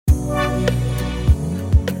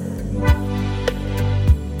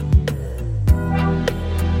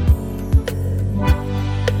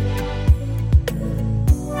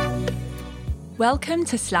Welcome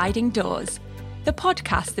to Sliding Doors, the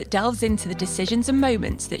podcast that delves into the decisions and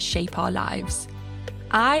moments that shape our lives.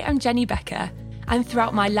 I am Jenny Becker, and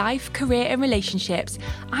throughout my life, career and relationships,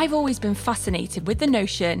 I've always been fascinated with the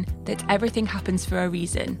notion that everything happens for a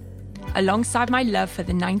reason, alongside my love for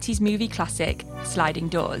the 90s movie classic, Sliding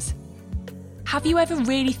Doors. Have you ever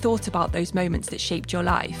really thought about those moments that shaped your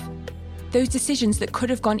life? Those decisions that could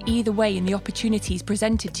have gone either way in the opportunities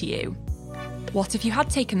presented to you? What if you had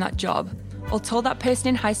taken that job, or told that person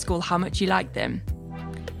in high school how much you liked them?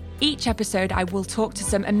 Each episode, I will talk to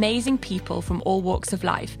some amazing people from all walks of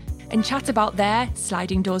life and chat about their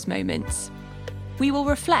sliding doors moments. We will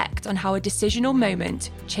reflect on how a decision or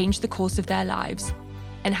moment changed the course of their lives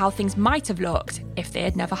and how things might have looked if they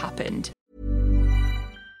had never happened.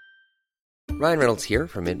 Ryan Reynolds here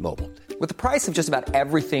from Mint Mobile. With the price of just about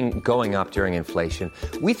everything going up during inflation,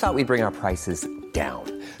 we thought we'd bring our prices down.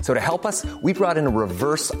 So to help us, we brought in a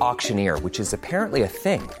reverse auctioneer, which is apparently a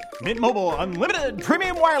thing. Mint Mobile Unlimited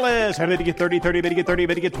Premium Wireless. How to get 30, 30, bit to get 30,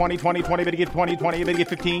 bit to get 20, 20, 20, bit to get 20, 20, bit to get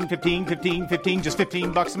 15, 15, 15, 15, just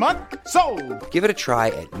 $15 a month? Sold! Give it a try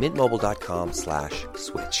at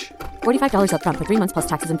mintmobile.com/switch. $45 up front for 3 months plus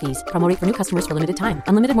taxes and fees. Promo rate for new customers for limited time.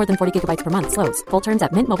 Unlimited more than 40 gigabytes per month. Slows full terms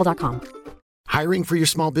at mintmobile.com. Hiring for your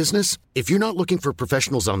small business? If you're not looking for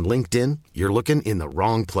professionals on LinkedIn, you're looking in the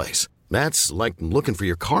wrong place. That's like looking for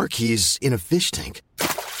your car keys in a fish tank.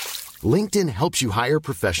 LinkedIn helps you hire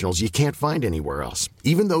professionals you can't find anywhere else,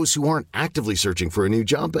 even those who aren't actively searching for a new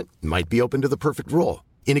job but might be open to the perfect role.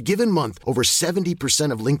 In a given month, over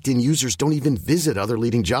 70% of LinkedIn users don't even visit other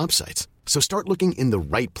leading job sites. So start looking in the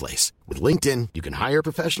right place. With LinkedIn, you can hire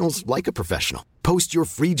professionals like a professional. Post your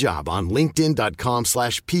free job on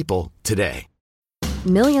linkedin.com/people today.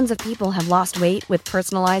 Millions of people have lost weight with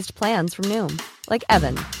personalized plans from Noom. Like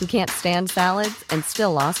Evan, who can't stand salads and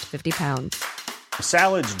still lost 50 pounds.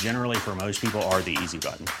 Salads generally for most people are the easy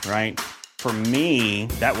button, right? For me,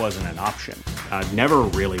 that wasn't an option. I never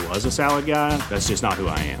really was a salad guy. That's just not who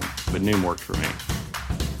I am. But Noom worked for me.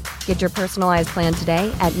 Get your personalized plan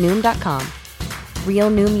today at Noom.com. Real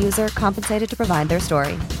Noom user compensated to provide their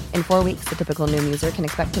story. In 4 weeks, the typical Noom user can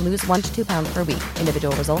expect to lose 1 to 2 pounds per week.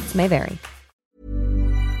 Individual results may vary.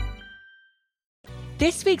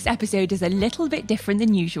 This week's episode is a little bit different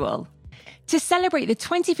than usual. To celebrate the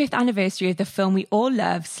 25th anniversary of the film we all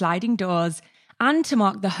love, Sliding Doors, and to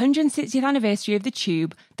mark the 160th anniversary of The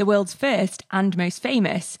Tube, the world's first and most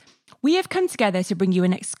famous, we have come together to bring you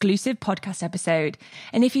an exclusive podcast episode.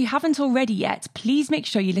 And if you haven't already yet, please make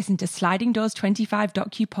sure you listen to Sliding Doors 25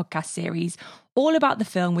 docu podcast series, all about the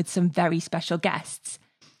film with some very special guests.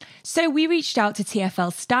 So we reached out to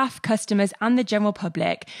TfL staff, customers and the general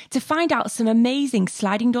public to find out some amazing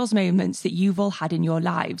sliding doors moments that you've all had in your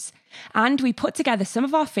lives. And we put together some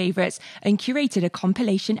of our favourites and curated a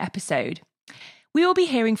compilation episode. We will be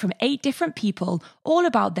hearing from 8 different people all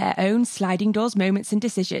about their own sliding doors moments and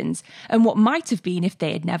decisions and what might have been if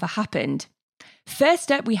they had never happened.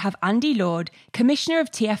 First up, we have Andy Lord, Commissioner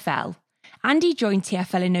of TfL. Andy joined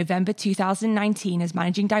TfL in November 2019 as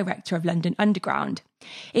Managing Director of London Underground.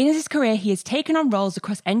 In his career, he has taken on roles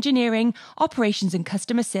across engineering, operations and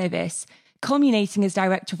customer service, culminating as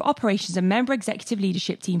Director of Operations and Member Executive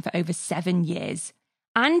Leadership Team for over 7 years.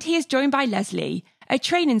 And he is joined by Leslie, a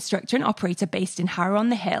train instructor and operator based in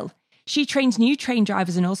Harrow-on-the-Hill. She trains new train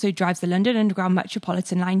drivers and also drives the London Underground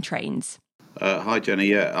Metropolitan Line trains. Hi, Jenny.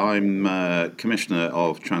 Yeah, I'm Commissioner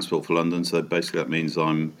of Transport for London, so basically that means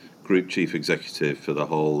I'm Group Chief Executive for the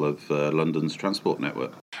whole of London's transport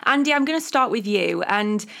network. Andy, I'm going to start with you.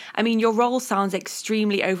 And I mean, your role sounds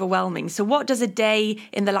extremely overwhelming. So what does a day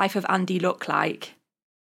in the life of Andy look like?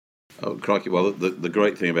 Oh, crikey. Well, the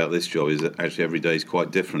great thing about this job is that actually every day is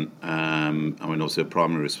quite different. Obviously, a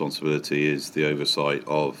primary responsibility is the oversight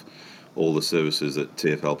of all the services that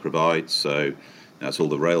TfL provides. So that's all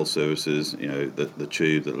the rail services, the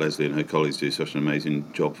tube that Leslie and her colleagues do such an amazing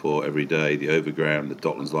job for every day, the overground, the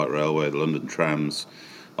Docklands Light Railway, the London trams,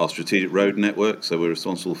 our strategic road network. So we're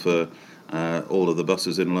responsible for all of the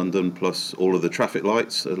buses in London, plus all of the traffic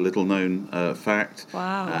lights, a little known fact.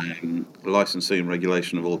 Wow. Licensing and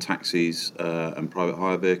regulation of all taxis and private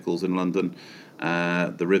hire vehicles in London,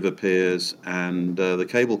 the river piers and the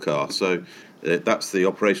cable car. So that's the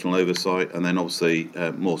operational oversight, and then obviously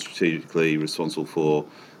more strategically responsible for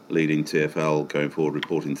leading TfL going forward,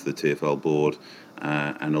 reporting to the TfL board,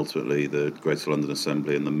 and ultimately the Greater London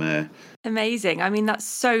Assembly and the Mayor. Amazing. I mean, that's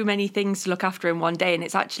so many things to look after in one day, and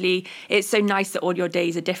it's so nice that all your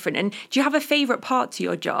days are different. And do you have a favourite part to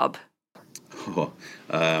your job?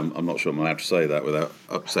 I'm not sure I'm allowed to say that without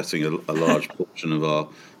upsetting a large portion of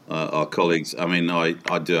our colleagues. I mean,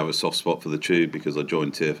 I do have a soft spot for the Tube because I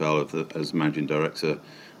joined TfL as managing director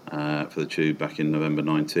for the Tube back in November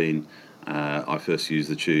 19. I first used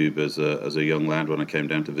the Tube as a young lad when I came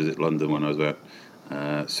down to visit London when I was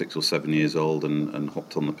about 6 or 7 years old and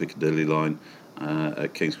hopped on the Piccadilly line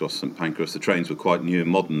at King's Cross St Pancras. The trains were quite new and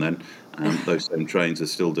modern then. Those same trains are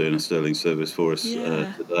still doing a sterling service for us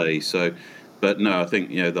today. So, but no, I think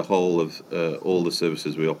the whole of all the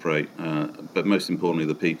services we operate, but most importantly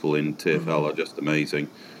the people in TfL are just amazing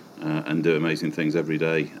and do amazing things every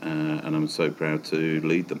day, and I'm so proud to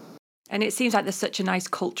lead them. And it seems like there's such a nice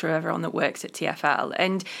culture of everyone that works at TfL.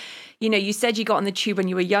 And, you said you got on the Tube when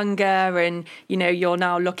you were younger and, you're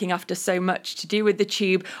now looking after so much to do with the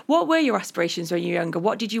Tube. What were your aspirations when you were younger?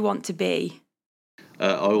 What did you want to be?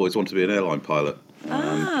 I always wanted to be an airline pilot.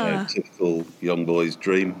 Typical young boy's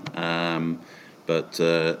dream. But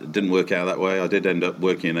it didn't work out that way. I did end up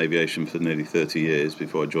working in aviation for nearly 30 years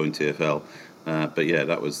before I joined TfL. But yeah,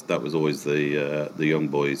 that was always the young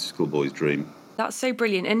boy's, schoolboy's dream. That's so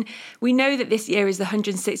brilliant. And we know that this year is the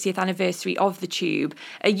 160th anniversary of the Tube.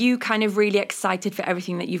 Are you kind of really excited for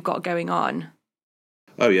everything that you've got going on?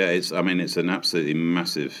 Oh yeah, it's an absolutely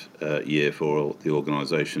massive year for the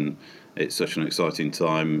organisation. It's such an exciting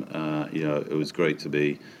time. It was great to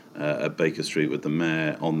be at Baker Street with the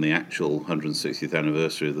Mayor on the actual 160th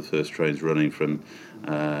anniversary of the first trains running from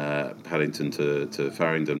Paddington to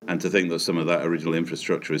Farringdon. And to think that some of that original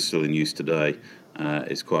infrastructure is still in use today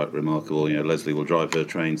is quite remarkable. Leslie will drive her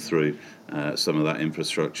trains through some of that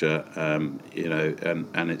infrastructure, and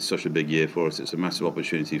it's such a big year for us. It's a massive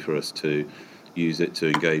opportunity for us to use it to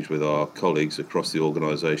engage with our colleagues across the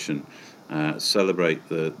organisation, celebrate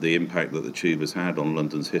the impact that the Tube has had on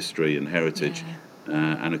London's history and heritage,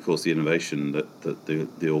 and of course the innovation that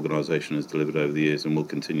the organisation has delivered over the years and will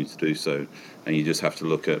continue to do so. And you just have to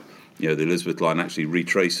look at, the Elizabeth line actually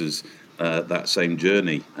retraces that same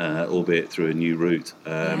journey, albeit through a new route.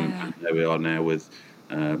 And there we are now with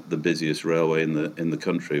the busiest railway in the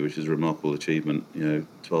country, which is a remarkable achievement,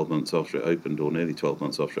 12 months after it opened, or nearly 12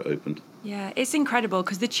 months after it opened. Yeah, it's incredible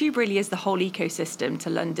because the Tube really is the whole ecosystem to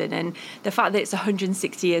London, and the fact that it's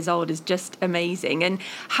 160 years old is just amazing. And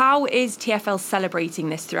how is TfL celebrating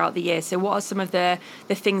this throughout the year? So what are some of the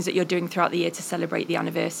things that you're doing throughout the year to celebrate the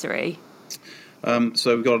anniversary?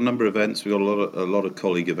 So we've got a number of events. We've got a lot of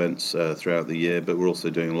colleague events throughout the year, but we're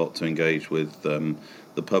also doing a lot to engage with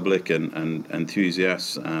the public and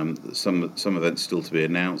enthusiasts. Some events still to be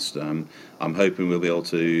announced. I'm hoping we'll be able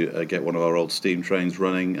to get one of our old steam trains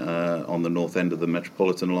running on the north end of the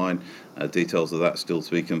Metropolitan line. Details of that still to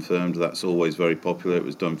be confirmed. That's always very popular. It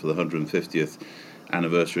was done for the 150th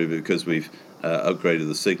anniversary, but because we've upgraded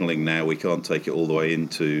the signalling now, we can't take it all the way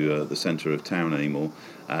into the centre of town anymore.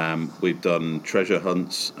 We've done treasure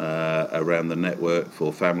hunts around the network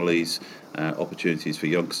for families, opportunities for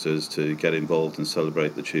youngsters to get involved and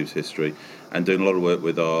celebrate the Tube's history, and doing a lot of work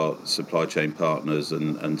with our supply chain partners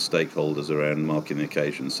and stakeholders around marking the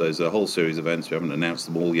occasion. So there's a whole series of events. We haven't announced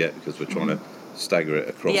them all yet because we're trying to stagger it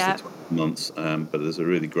across the 12 months, but there's a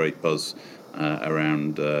really great buzz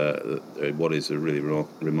around what is a really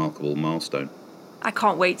remarkable milestone. I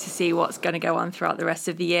can't wait to see what's going to go on throughout the rest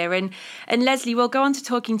of the year. And Leslie, we'll go on to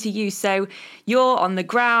talking to you. So you're on the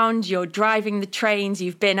ground, you're driving the trains,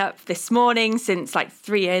 you've been up this morning since like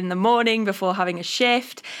 3 a.m. before having a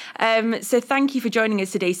shift. So thank you for joining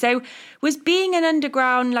us today. So was being an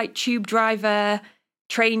underground Tube driver,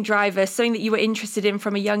 train driver, something that you were interested in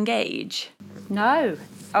from a young age? No,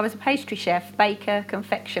 I was a pastry chef, baker,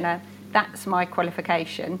 confectioner. That's my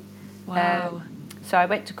qualification. Wow. So I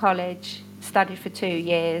went to college, studied for 2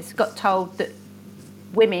 years, got told that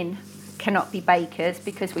women cannot be bakers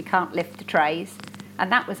because we can't lift the trays,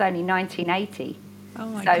 and that was only 1980. Oh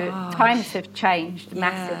my so gosh. Times have changed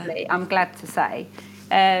massively, I'm glad to say.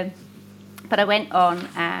 But I went on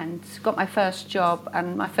and got my first job,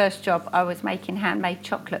 and my first job I was making handmade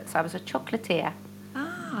chocolates. I was a chocolatier.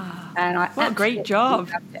 And what a great job.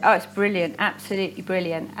 Oh, it's brilliant, absolutely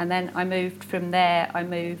brilliant. And then I moved from there, I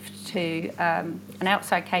moved to an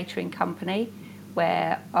outside catering company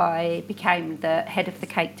where I became the head of the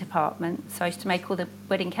cake department. So I used to make all the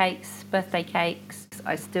wedding cakes, birthday cakes.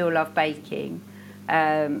 I still love baking.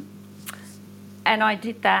 And I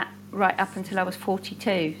did that right up until I was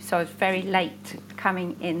 42. So I was very late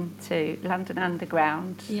coming into London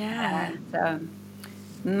Underground. Yeah. And,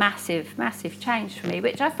 massive change for me,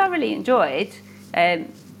 which I thoroughly enjoyed,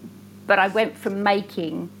 but I went from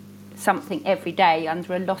making something every day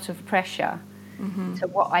under a lot of pressure to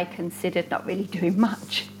what I considered not really doing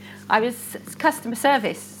much. I was customer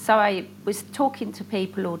service, so I was talking to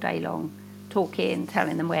people all day long, talking,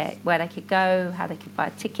 telling them where they could go, how they could buy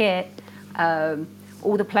a ticket,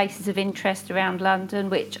 all the places of interest around London,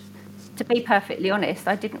 which, to be perfectly honest,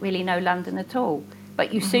 I didn't really know London at all.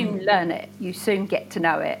 But you soon learn it, you soon get to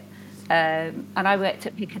know it. And I worked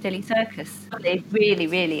at Piccadilly Circus. I really,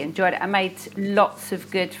 really enjoyed it. I made lots of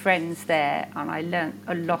good friends there, and I learnt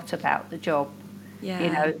a lot about the job.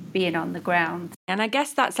 Yeah. Being on the ground. And I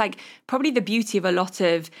guess that's like probably the beauty of a lot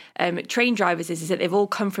of train drivers is that they've all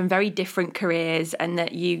come from very different careers, and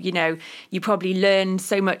that you probably learn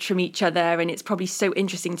so much from each other, and it's probably so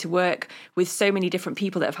interesting to work with so many different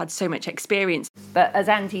people that have had so much experience. But as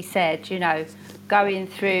Andy said, going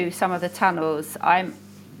through some of the tunnels, I'm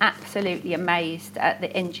absolutely amazed at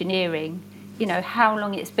the engineering, how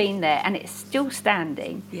long it's been there and it's still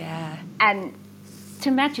standing. Yeah. And to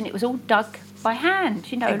imagine it was all dug by hand,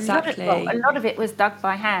 Exactly. A lot of it was dug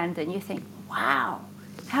by hand, and you think, wow,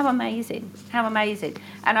 how amazing.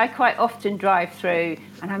 And I quite often drive through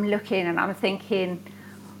and I'm looking and I'm thinking,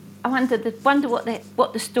 I wonder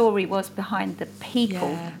what the story was behind the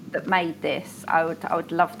people that made this. I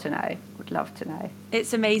would love to know.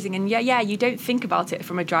 It's amazing. And you don't think about it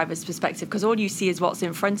from a driver's perspective, because all you see is what's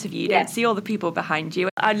in front of you. You don't see all the people behind you.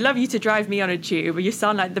 I'd love you to drive me on a tube. You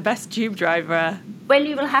sound like the best tube driver. Well,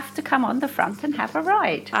 you will have to come on the front and have a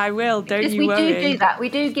ride. I will, don't because you worry. We do that.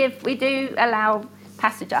 We do allow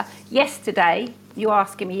passenger. Yesterday, you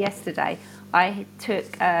asking me yesterday, I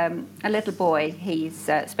took a little boy, he's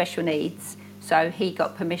special needs, so he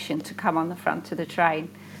got permission to come on the front of the train.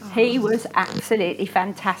 He was absolutely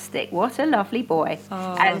fantastic. What a lovely boy.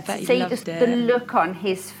 And to see the look on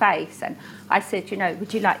his face. And I said,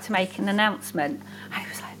 would you like to make an announcement? And he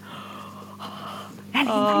was like, and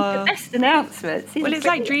he made the best announcements. Well, it's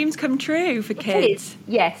like dreams come true for kids.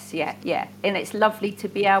 Yes, yeah. And it's lovely to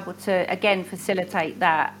be able to, again, facilitate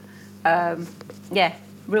that.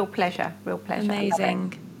 Real pleasure.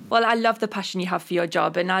 Amazing. Well, I love the passion you have for your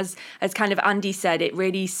job. And as kind of Andy said, it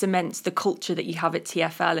really cements the culture that you have at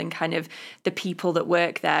TfL and kind of the people that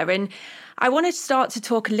work there. And I want to start to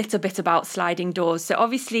talk a little bit about Sliding Doors. So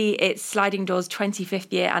obviously it's Sliding Doors'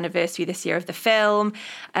 25th year anniversary this year of the film.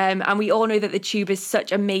 And we all know that the tube is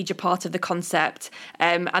such a major part of the concept.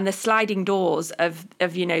 And the sliding doors of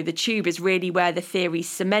the tube is really where the theory's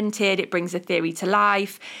cemented. It brings the theory to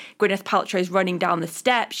life. Gwyneth Paltrow's running down the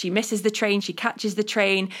steps. She misses the train. She catches the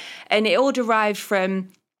train. And it all derived from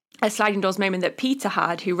a sliding doors moment that Peter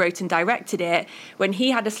had, who wrote and directed it, when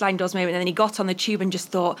he had a sliding doors moment and then he got on the tube and just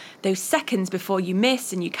thought, those seconds before you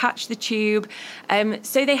miss and you catch the tube.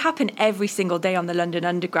 So they happen every single day on the London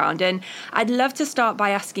Underground. And I'd love to start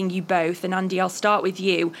by asking you both, and Andy, I'll start with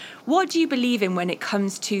you. What do you believe in when it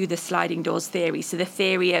comes to the sliding doors theory? So the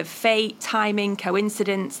theory of fate, timing,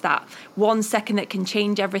 coincidence, that 1 second that can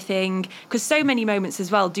change everything, because so many moments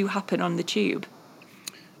as well do happen on the tube.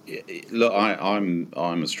 Look, I'm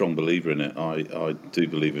a strong believer in it. I do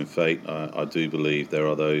believe in fate. I do believe there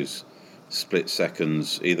are those split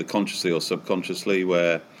seconds, either consciously or subconsciously,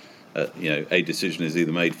 where a decision is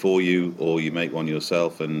either made for you or you make one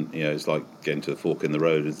yourself, and it's like getting to a fork in the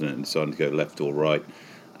road, isn't it? And deciding to go left or right.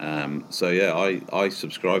 I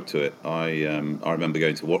subscribe to it. I remember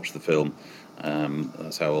going to watch the film.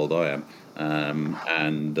 That's how old I am.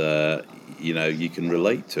 You can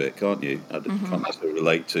relate to it, can't you? I can't necessarily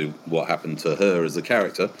relate to what happened to her as a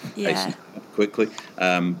character, quickly.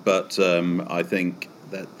 I think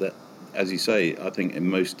that, as you say, I think in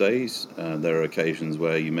most days there are occasions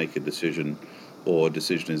where you make a decision, or a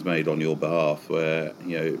decision is made on your behalf where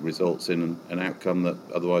it results in an outcome that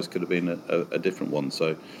otherwise could have been a different one.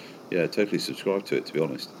 So, totally subscribe to it, to be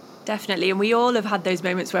honest. Definitely. And we all have had those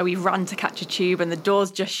moments where we've run to catch a tube and the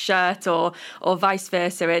doors just shut, or vice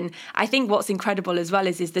versa. And I think what's incredible as well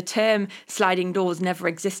is the term sliding doors never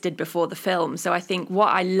existed before the film. So I think what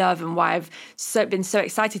I love and why I've been so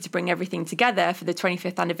excited to bring everything together for the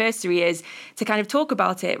 25th anniversary is to kind of talk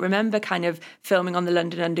about it. Remember kind of filming on the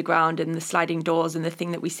London Underground and the sliding doors and the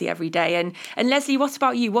thing that we see every day. And Leslie, what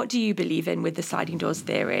about you? What do you believe in with the sliding doors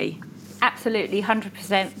theory? Absolutely,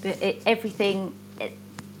 100%.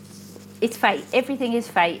 It's fate. Everything is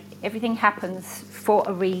fate. Everything happens for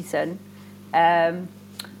a reason.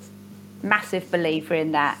 Massive believer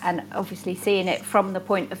in that. And obviously seeing it from the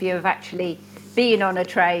point of view of actually being on a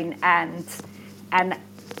train and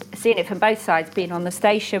seeing it from both sides, being on the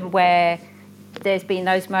station where there's been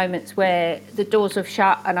those moments where the doors have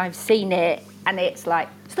shut and I've seen it and it's like,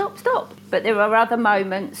 stop. But there are other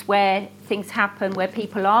moments where things happen where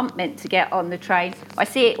people aren't meant to get on the train. I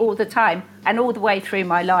see it all the time, and all the way through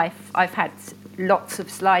my life I've had lots of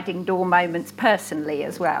sliding door moments personally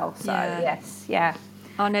as well. So yes.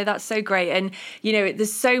 Oh, no, that's so great. And, you know,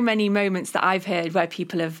 there's so many moments that I've heard where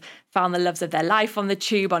people have found the loves of their life on the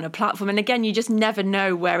tube, on a platform. And again, you just never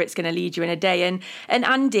know where it's going to lead you in a day. And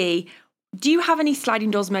Andy, do you have any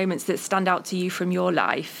sliding doors moments that stand out to you from your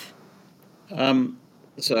life?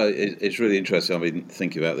 So it's really interesting. I've been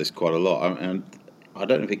thinking about this quite a lot. And I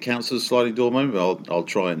don't know if it counts as a sliding door moment, but I'll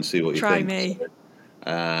try and see what you think.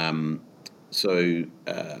 Try me. So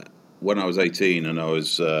when I was 18 and I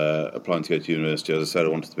was applying to go to university, as I said, I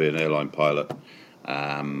wanted to be an airline pilot.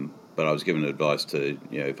 But I was given advice to,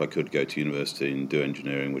 if I could go to university and do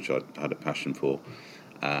engineering, which I had a passion for.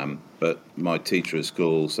 But my teacher at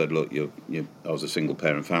school said, look, I was a single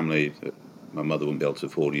parent family. My mother wouldn't be able to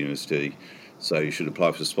afford university, so you should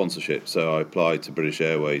apply for sponsorship. So I applied to British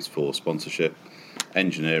Airways for sponsorship,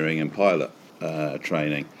 engineering and pilot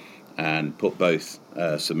training, and put both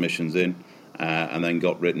submissions in, and then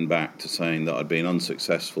got written back to saying that I'd been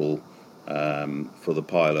unsuccessful for the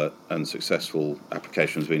pilot, and successful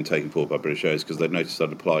applications being taken forward by British Airways because they'd noticed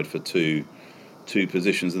I'd applied for two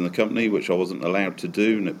positions in the company, which I wasn't allowed to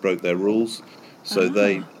do, and it broke their rules. So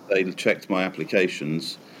they checked my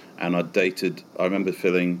applications, and I remember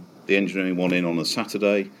filling the engineering one in on a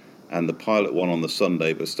Saturday and the pilot one on the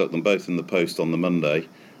Sunday, but stuck them both in the post on the Monday.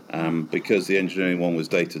 Because the engineering one was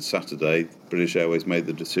dated Saturday, British Airways made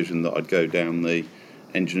the decision that I'd go down the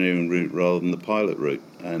engineering route rather than the pilot route.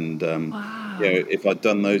 And if I'd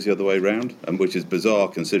done those the other way around, and which is bizarre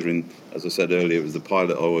considering, as I said earlier, it was the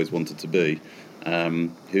pilot I always wanted to be.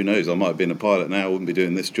 Who knows? I might have been a pilot now. I wouldn't be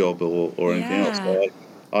doing this job or anything else. So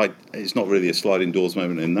it's not really a sliding doors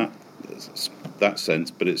moment in that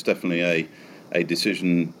sense, but it's definitely a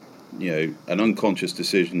decision. An unconscious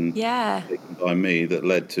decision taken by me that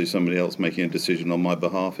led to somebody else making a decision on my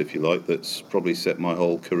behalf, if you like, that's probably set my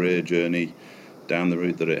whole career journey down the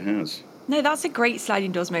route that it has. No, that's a great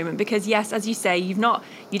sliding doors moment because, yes, as you say, you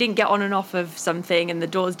didn't get on and off of something and the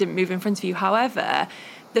doors didn't move in front of you. However,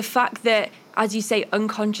 the fact that, as you say,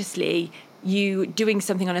 unconsciously, you doing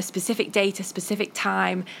something on a specific date, a specific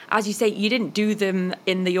time, as you say, you didn't do them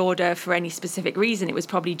in the order for any specific reason. It was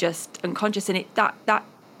probably just unconscious, and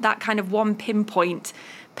that kind of one pinpoint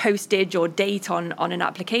postage or date on an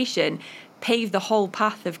application paved the whole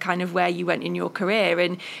path of kind of where you went in your career.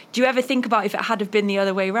 And do you ever think about if it had have been the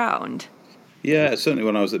other way around? Yeah, certainly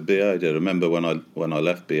when I was at BA, I did. I remember when I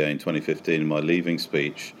left BA in 2015, in my leaving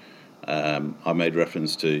speech, I made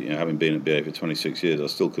reference to having been at BA for 26 years. I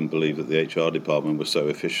still couldn't believe that the HR department was so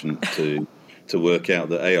efficient to work out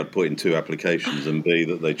that A, I'd put in 2 applications, and B,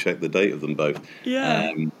 that they checked the date of them both.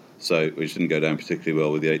 Yeah. Which didn't go down particularly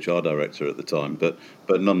well with the HR director at the time, but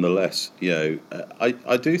nonetheless,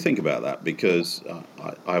 I do think about that because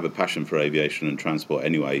I have a passion for aviation and transport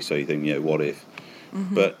anyway. So you think, what if?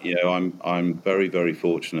 Mm-hmm. But I'm very, very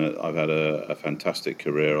fortunate. I've had a fantastic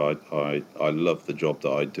career. I love the job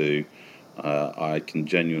that I do. I can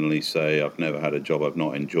genuinely say I've never had a job I've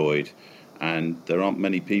not enjoyed. And there aren't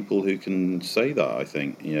many people who can say that, I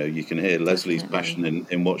think. You can hear Leslie's passion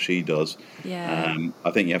in what she does. Yeah. I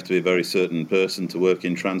think you have to be a very certain person to work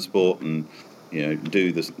in transport and,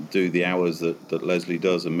 do the hours that Leslie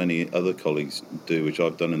does and many other colleagues do, which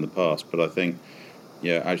I've done in the past. But I think,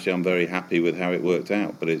 actually I'm very happy with how it worked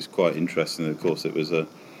out. But it's quite interesting. Of course, it was a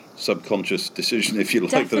subconscious decision, if you like.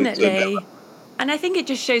 Definitely. And I think it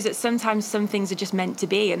just shows that sometimes some things are just meant to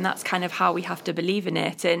be, and that's kind of how we have to believe in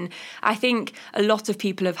it. And I think a lot of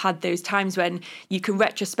people have had those times when you can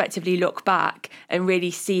retrospectively look back and really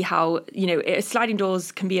see how, sliding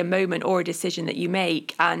doors can be a moment or a decision that you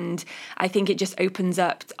make. And I think it just opens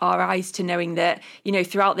up our eyes to knowing that,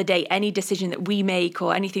 throughout the day, any decision that we make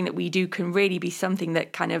or anything that we do can really be something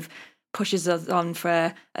that kind of pushes us on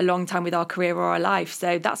for a long time with our career or our life.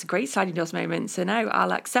 So that's a great sliding doors moment. So no,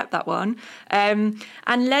 I'll accept that one. And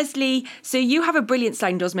Leslie, so you have a brilliant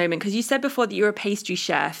sliding doors moment because you said before that you were a pastry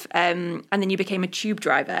chef and then you became a tube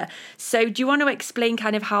driver. So do you want to explain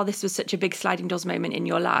kind of how this was such a big sliding doors moment in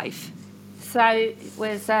your life? So it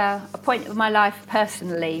was a point of my life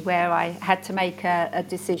personally where I had to make a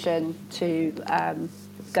decision to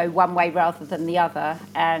go one way rather than the other,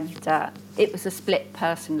 and it was a split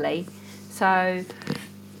personally. So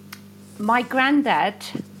my granddad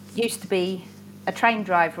used to be a train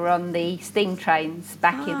driver on the steam trains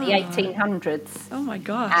back in the 1800s. Oh my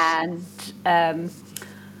gosh. And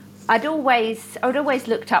I'd always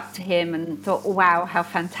looked up to him and thought, wow, how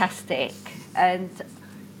fantastic. And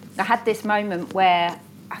I had this moment where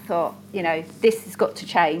I thought, this has got to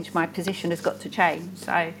change. My position has got to change.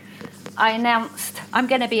 So I announced, I'm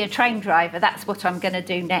going to be a train driver. That's what I'm going to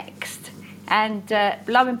do next. And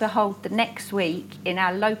lo and behold, the next week in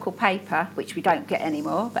our local paper, which we don't get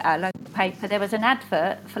anymore, but our local paper, there was an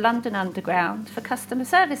advert for London Underground for customer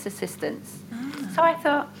service assistants. So I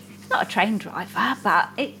thought, it's not a train driver, but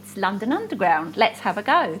it's London Underground. Let's have a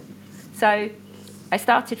go. So I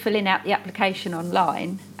started filling out the application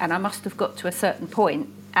online, and I must have got to a certain point,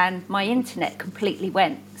 and my internet completely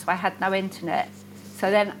went. So I had no internet. So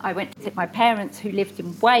then I went to visit my parents who lived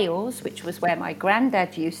in Wales, which was where my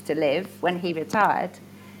granddad used to live when he retired.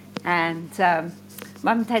 And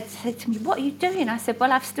Mum and Dad said to me, "What are you doing?" I said,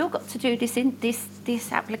 "Well, I've still got to do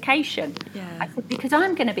this application." Yeah. I said, "Because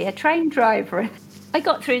I'm going to be a train driver." I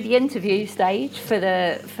got through the interview stage for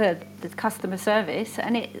the customer service,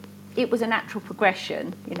 and it was a natural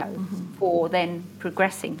progression, for then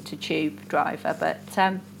progressing to tube driver. But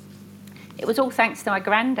it was all thanks to my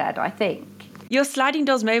granddad, I think. Your sliding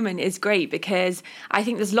doors moment is great because I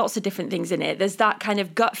think there's lots of different things in it. There's that kind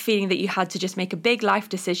of gut feeling that you had to just make a big life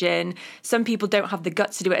decision. Some people don't have the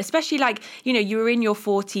guts to do it, especially you were in your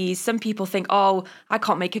 40s. Some people think, oh, I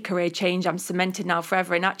can't make a career change. I'm cemented now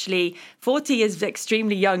forever. And actually 40 is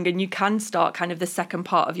extremely young and you can start kind of the second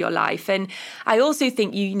part of your life. And I also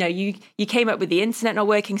think, you came up with the internet not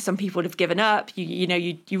working. Some people would have given up.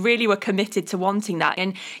 You really were committed to wanting that.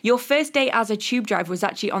 And your first day as a tube driver was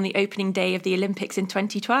actually on the opening day of the Olympics in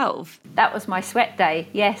 2012. That was my sweat day,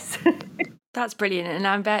 yes. That's brilliant. And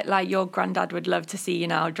I bet your granddad would love to see you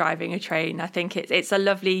now driving a train. I think it's a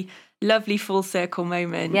lovely, lovely full circle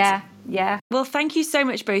moment. Yeah. Well, thank you so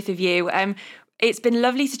much, both of you. It's been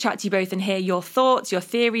lovely to chat to you both and hear your thoughts, your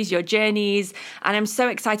theories, your journeys. And I'm so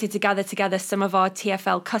excited to gather together some of our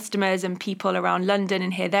TfL customers and people around London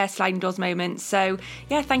and hear their sliding doors moments. So,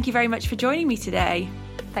 yeah, thank you very much for joining me today.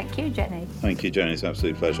 Thank you, Jenny. Thank you, Jenny. It's an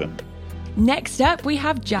absolute pleasure. Next up, we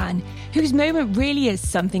have Jan, whose moment really is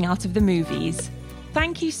something out of the movies.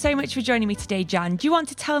 Thank you so much for joining me today, Jan. Do you want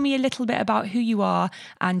to tell me a little bit about who you are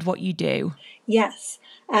and what you do? Yes,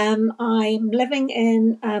 I'm living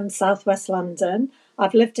in southwest London.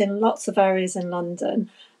 I've lived in lots of areas in London.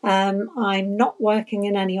 I'm not working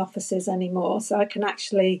in any offices anymore, so I can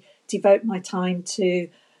actually devote my time to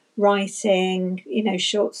writing,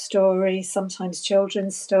 short stories, sometimes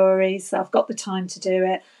children's stories. So I've got the time to do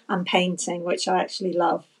it, and painting, which I actually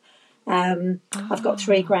love. I've got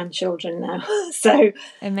 3 grandchildren now, so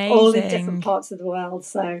amazing. All in different parts of the world.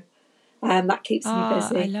 So that keeps me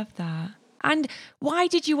busy. I love that. And why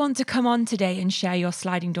did you want to come on today and share your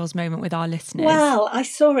sliding doors moment with our listeners? Well, I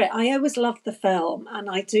saw it. I always loved the film, and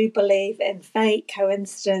I do believe in fate,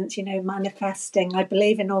 coincidence, manifesting. I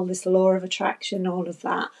believe in all this law of attraction, all of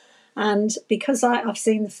that. And because I've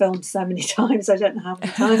seen the film so many times, I don't know how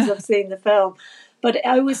many times I've seen the film, but it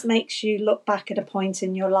always makes you look back at a point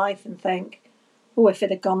in your life and think, oh, if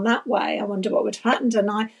it had gone that way, I wonder what would have happened.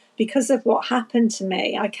 And because of what happened to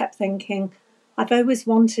me, I kept thinking, I've always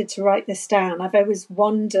wanted to write this down. I've always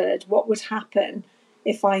wondered what would happen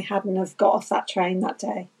if I hadn't have got off that train that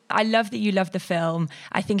day. I love that you love the film.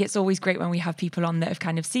 I think it's always great when we have people on that have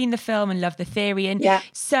kind of seen the film and love the theory. And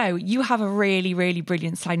so you have a really, really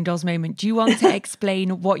brilliant sliding doors moment. Do you want to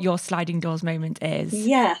explain what your sliding doors moment is?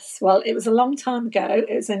 Yes. Well, it was a long time ago.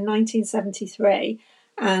 It was in 1973.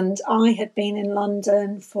 And I had been in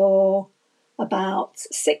London for about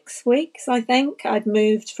 6 weeks, I think. I'd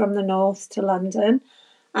moved from the north to London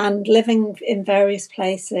and living in various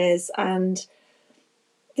places. And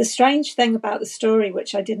the strange thing about the story,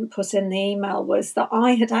 which I didn't put in the email, was that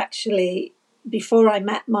I had actually, before I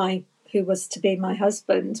met who was to be my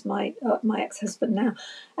husband, my ex-husband now,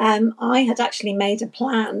 I had actually made a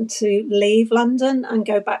plan to leave London and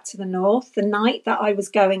go back to the north the night that I was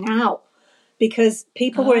going out, because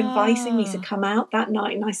people were inviting me to come out that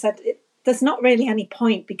night. And I said, there's not really any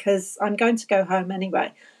point because I'm going to go home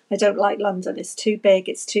anyway. I don't like London. It's too big.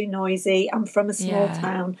 It's too noisy. I'm from a small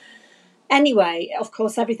town. Anyway, of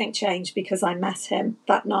course, everything changed because I met him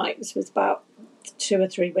that night, which was about 2 or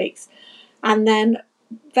 3 weeks. And then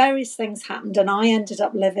various things happened, and I ended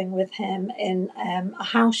up living with him in a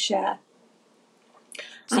house share.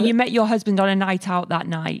 So you met your husband on a night out that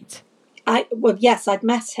night? Yes, I'd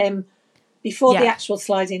met him before the actual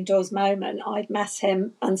sliding doors moment. I'd met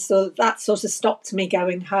him, and so that sort of stopped me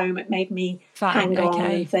going home. It made me hang on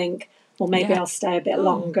and think, well, maybe I'll stay a bit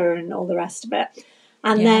longer and all the rest of it.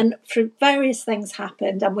 And then various things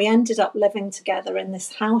happened, and we ended up living together in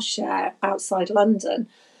this house share outside London.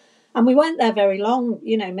 And we weren't there very long,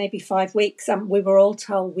 maybe 5 weeks, and we were all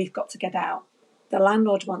told, we've got to get out. The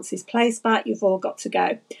landlord wants his place back, you've all got to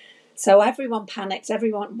go. So everyone panicked,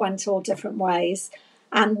 everyone went all different ways,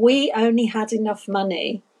 and we only had enough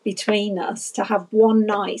money between us to have one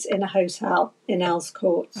night in a hotel in Earls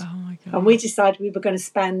Court. Oh my God. And we decided we were going to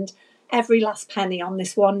spend every last penny on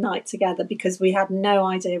this one night together because we had no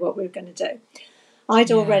idea what we were going to do.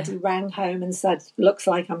 I'd already rang home and said, looks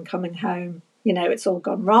like I'm coming home. You know, it's all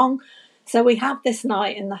gone wrong. So we have this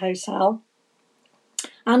night in the hotel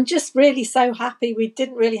and just really so happy. We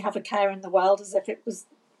didn't really have a care in the world, as if it was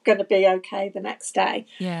going to be okay the next day.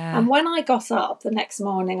 Yeah. And when I got up the next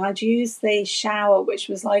morning, I'd used the shower, which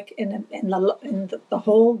was like in the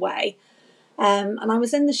hallway. And I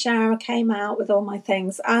was in the shower, came out with all my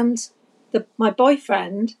things, and my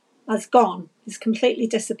boyfriend has gone. He's completely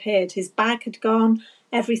disappeared. His bag had gone,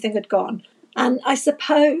 everything had gone. And I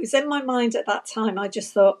suppose in my mind at that time, I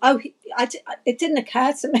just thought, it didn't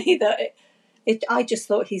occur to me that I just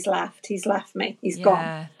thought he's left me, he's gone.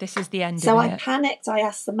 Yeah, this is the end so of it. I panicked. I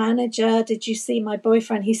asked the manager, did you see my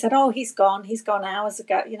boyfriend? He said, oh, he's gone hours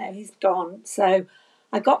ago, you know, he's gone. So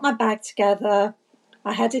I got my bag together.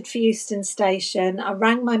 I headed for Euston Station. I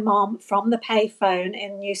rang my mom from the payphone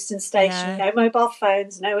in Euston Station. No mobile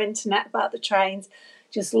phones, no internet about the trains.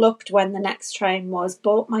 Just looked when the next train was,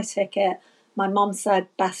 bought my ticket. My mom said,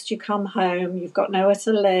 best you come home. You've got nowhere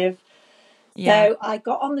to live. Yeah. So I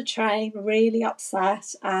got on the train really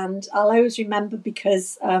upset. And I'll always remember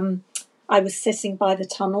because I was sitting by the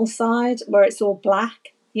tunnel side where it's all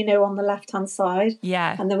black, you know, on the left-hand side.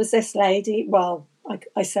 Yeah. And there was this lady, well,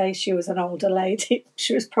 I say she was an older lady.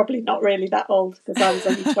 She was probably not really that old because I was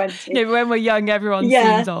only 20. No, but when we're young, everyone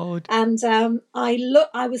seems old. And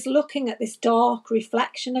I was looking at this dark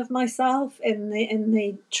reflection of myself in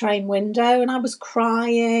the train window, and I was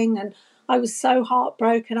crying, and I was so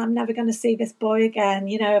heartbroken. I'm never going to see this boy again.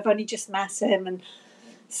 You know, I've only just met him. And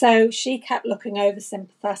so she kept looking over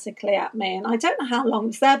sympathetically at me, and I don't know how long it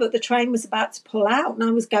was there, but the train was about to pull out, and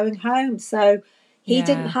I was going home. So he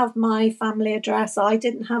didn't have my family address. I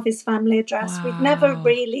didn't have his family address. Wow. We'd never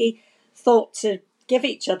really thought to give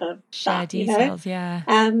each other share details,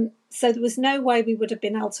 So there was no way we would have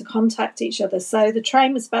been able to contact each other. So the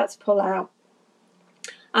train was about to pull out.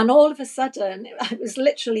 And all of a sudden, it was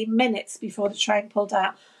literally minutes before the train pulled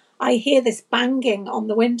out, I hear this banging on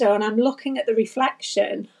the window, and I'm looking at the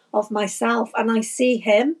reflection of myself, and I see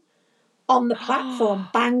him on the platform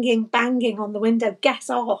banging on the window,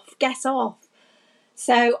 get off.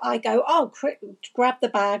 So I go, grab the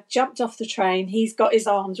bag, jumped off the train. He's got his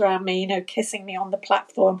arms around me, you know, kissing me on the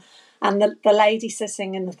platform. And the lady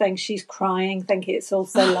sitting in the thing, she's crying, thinking it's all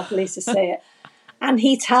so lovely to see it. And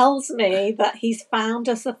he tells me that he's found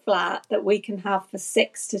us a flat that we can have for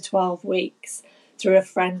 6 to 12 weeks through a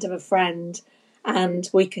friend of a friend. And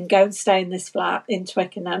we can go and stay in this flat in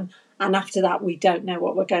Twickenham. And after that, we don't know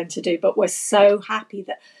what we're going to do. But we're so happy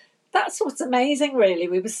that's what's amazing, really.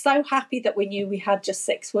 We were so happy that we knew we had just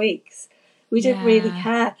 6 weeks. We didn't really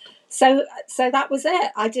care. So that was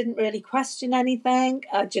it. I didn't really question anything.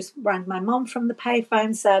 I just rang my mum from the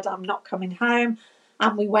payphone, said, I'm not coming home.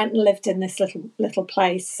 And we went and lived in this little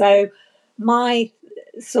place. So my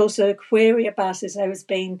sort of query about it has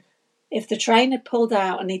been, if the train had pulled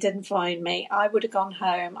out and he didn't find me, I would have gone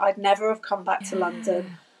home. I'd never have come back to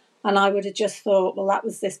London. And I would have just thought, well, that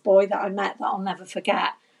was this boy that I met that I'll never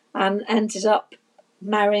forget. And ended up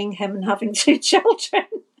marrying him and having 2 children.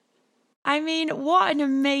 I mean, what an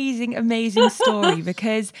amazing story,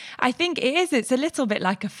 because I think it's a little bit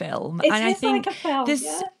like a film. I think like a film,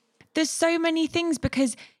 there's so many things,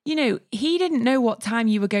 because, you know, he didn't know what time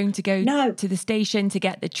you were going to go to the station to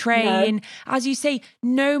get the train. No. As you say,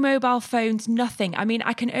 no mobile phones, nothing. I mean,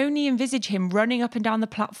 I can only envisage him running up and down the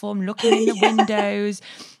platform, looking in the windows,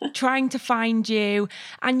 trying to find you.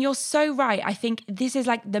 And you're so right. I think this is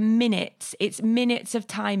like it's minutes of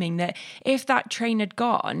timing, that if that train had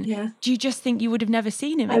gone, do you just think you would have never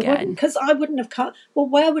seen him again? Because I wouldn't have come. Well,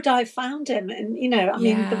 where would I have found him? And, you know, I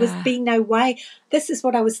mean, there would be no way. This is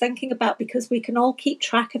what I was thinking about, because we can all keep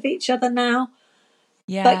track of each other now.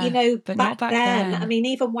 Yeah. But, you know, back then, I mean,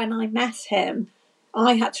 even when I met him,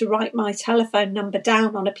 I had to write my telephone number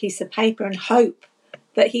down on a piece of paper and hope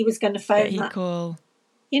that he was going to phone that. Call.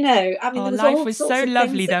 You know, I mean, there was life all was sorts so of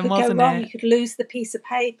lovely things that then, could wasn't go wrong. it? You could lose the piece of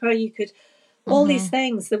paper. You could, all these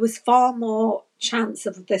things. There was far more chance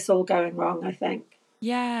of this all going wrong, I think.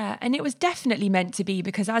 Yeah, and it was definitely meant to be,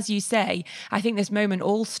 because, as you say, I think this moment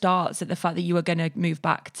all starts at the fact that you were going to move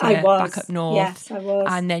back up north. Yes, I was.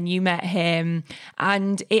 And then you met him.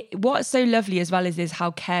 And what's so lovely as well is how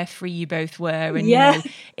carefree you both were. And you know,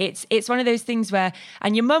 it's one of those things where,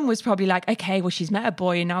 and your mum was probably like, okay, well, she's met a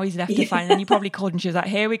boy and now he's left to find. And then you probably called and she was like,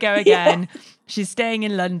 here we go again. She's staying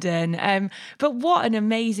in London. But what an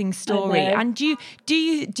amazing story. And do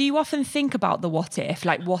you often think about the what if?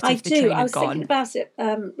 Like, what if the train had gone? I was thinking about it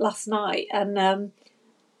last night, and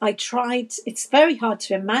I tried. It's very hard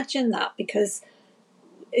to imagine that, because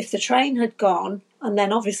if the train had gone, and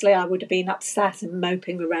then obviously I would have been upset and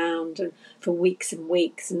moping around and for weeks and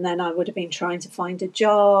weeks, and then I would have been trying to find a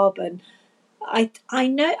job. And I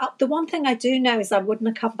know the one thing I do know is I wouldn't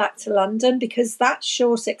have come back to London, because that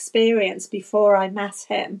short experience before I met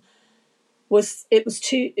him was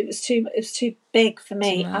too big for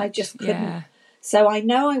me. I just couldn't. Yeah. So I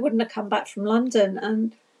know I wouldn't have come back from London,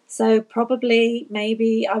 and so probably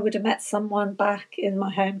maybe I would have met someone back in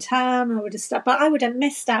my hometown. I would have but I would have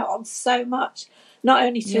missed out on so much. Not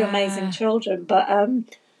only two amazing children, but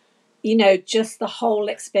just the whole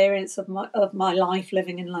experience of my life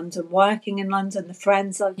living in London, working in London, the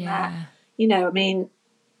friends I've met. I mean,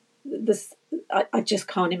 I just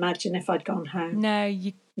can't imagine if I'd gone home. No,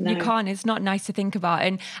 you can't. It's not nice to think about.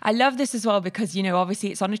 And I love this as well because,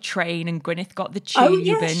 obviously it's on a train and Gwyneth got the tube. Oh,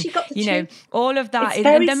 yeah, she got the tube. All of that. And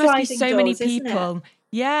there must be so doors, many people.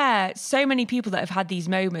 Yeah, so many people that have had these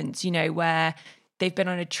moments, where they've been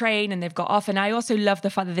on a train and they've got off. And I also love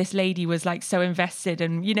the fact that this lady was like so invested.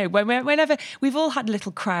 And, whenever we've all had a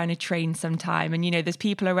little cry on a train sometime and, there's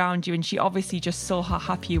people around you and she obviously just saw how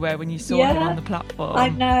happy you were when you saw him on the platform. I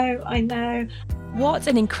know. What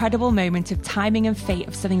an incredible moment of timing and fate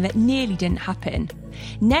of something that nearly didn't happen.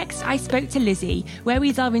 Next, I spoke to Lizzie, where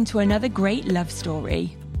we delve into another great love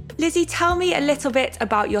story. Lizzie, tell me a little bit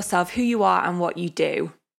about yourself, who you are and what you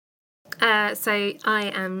do. So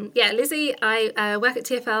I am, Lizzie. I work at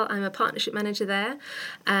TfL. I'm a partnership manager there.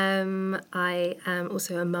 I am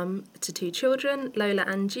also a mum to 2 children, Lola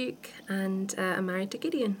and Duke, and I'm married to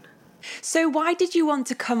Gideon. So why did you want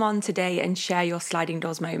to come on today and share your sliding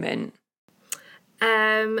doors moment?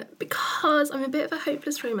 Because I'm a bit of a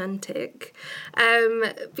hopeless romantic.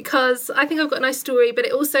 Because I think I've got a nice story, but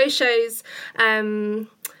it also shows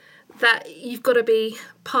that you've got to be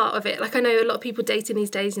part of it. Like, I know a lot of people dating these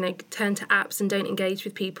days, turn to apps and don't engage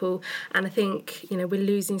with people. And I think, we're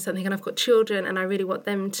losing something. And I've got children and I really want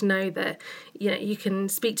them to know that, you can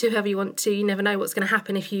speak to whoever you want to. You never know what's going to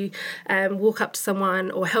happen if you walk up to someone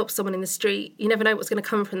or help someone in the street. You never know what's going to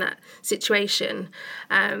come from that situation.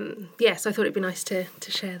 So I thought it'd be nice to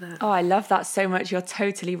share that. Oh, I love that so much. You're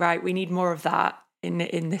totally right. We need more of that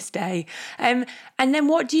in this day. And then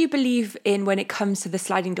what do you believe in when it comes to the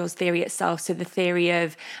sliding doors theory itself? So the theory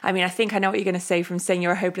of, I think I know what you're going to say from saying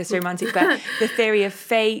you're a hopeless romantic, but the theory of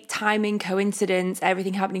fate, timing, coincidence,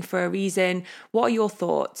 everything happening for a reason. What are your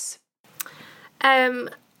thoughts?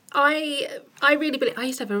 I really believe, I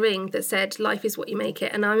used to have a ring that said life is what you make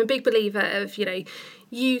it, and I'm a big believer of,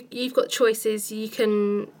 you've got choices, you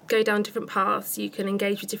can go down different paths, you can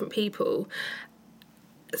engage with different people.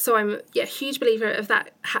 So I'm a huge believer of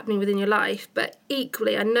that happening within your life, but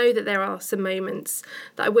equally I know that there are some moments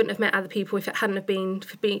that I wouldn't have met other people if it hadn't have been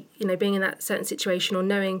for being in that certain situation or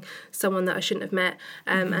knowing someone that I shouldn't have met,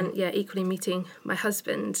 and equally meeting my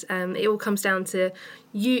husband. It all comes down to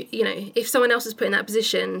if someone else was put in that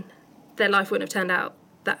position, their life wouldn't have turned out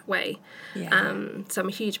that way. So I'm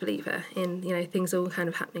a huge believer in things all kind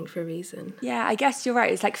of happening for a reason. I guess you're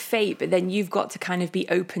right. It's like fate, but then you've got to kind of be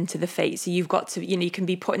open to the fate. So you've got to, you can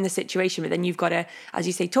be put in the situation, but then you've got to, as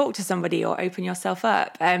you say, talk to somebody or open yourself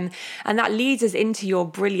up. And that leads us into your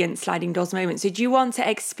brilliant sliding doors moment. So do you want to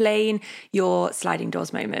explain your sliding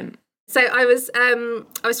doors moment? So I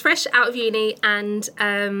was fresh out of uni, and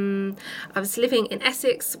I was living in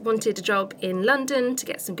Essex, wanted a job in London to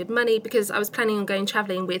get some good money because I was planning on going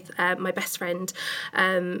travelling with my best friend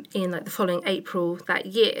in the following April that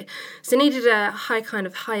year. So needed a high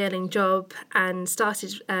earning job and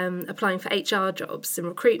started applying for HR jobs and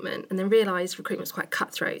recruitment, and then realised recruitment was quite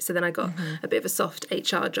cutthroat. So then I got a bit of a soft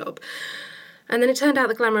HR job. And then it turned out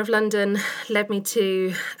the glamour of London led me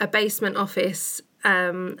to a basement office.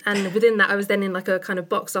 And within that, I was then in a kind of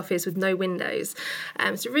box office with no windows.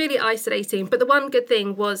 So really isolating. But the one good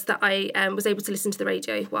thing was that I was able to listen to the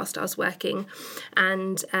radio whilst I was working.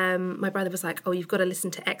 And my brother was like, oh, you've got to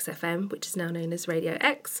listen to XFM, which is now known as Radio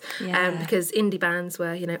X, because indie bands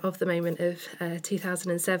were, of the moment of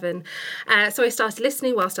 2007. So I started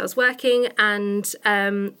listening whilst I was working. And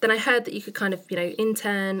then I heard that you could kind of,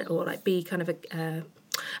 intern or be kind of a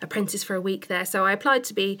apprentice for a week there. So I applied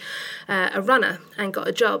to be a runner and got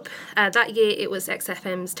a job. That year it was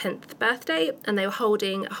XFM's 10th birthday, and they were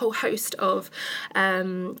holding a whole host of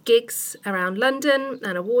gigs around London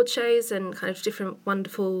and award shows and kind of different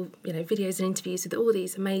wonderful videos and interviews with all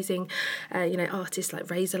these amazing artists like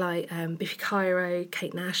Razorlight, Biffy Clyro,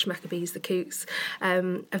 Kate Nash, Maccabees, The Kooks.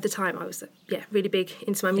 Of the time I was really big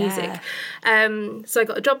into my music. So I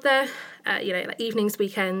got a job there, evenings,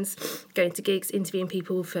 weekends, going to gigs, interviewing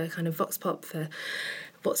people for kind of Vox Pop for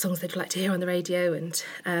what songs they'd like to hear on the radio, and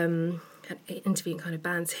interviewing kind of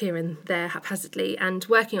bands here and there haphazardly and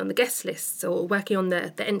working on the guest lists or working on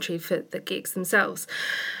the entry for the gigs themselves.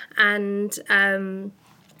 And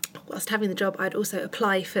whilst having the job, I'd also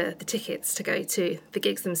apply for the tickets to go to the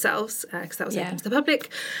gigs themselves because that was open to the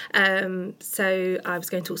public. So I was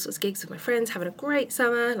going to all sorts of gigs with my friends, having a great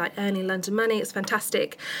summer, like earning London money. It's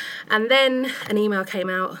fantastic. And then an email came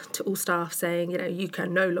out to all staff saying, you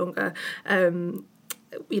can no longer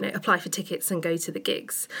apply for tickets and go to the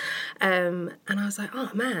gigs. And I was like,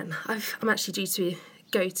 oh man, I'm actually due to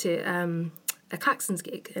go to a Claxons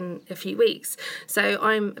gig in a few weeks. So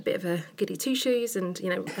I'm a bit of a goody two-shoes and,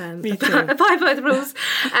 abide by the rules.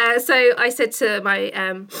 So I said to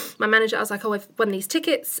my manager, I was like, I've won these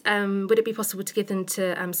tickets. Would it be possible to give them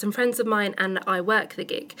to some friends of mine and I work the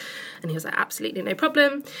gig? And he was like, absolutely no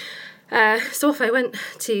problem. So off I went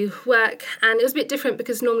to work, and it was a bit different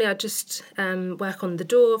because normally I'd just work on the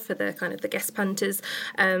door for the kind of the guest punters,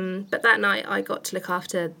 but that night I got to look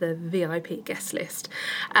after the VIP guest list,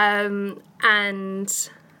 and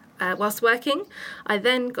whilst working I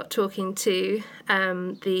then got talking to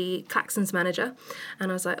the Claxons manager,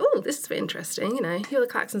 and I was like, oh, this is a bit interesting, you're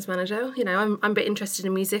the Claxons manager, I'm a bit interested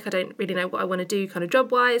in music, I don't really know what I want to do kind of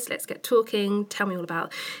job wise, let's get talking, tell me all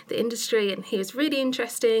about the industry. And he was really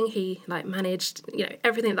interesting. He managed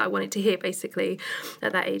everything that I wanted to hear basically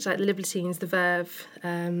at that age, like the Libertines, the Verve,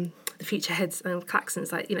 the Future Heads and Claxons,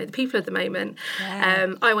 the people of the moment.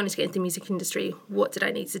 I wanted to get into the music industry. What did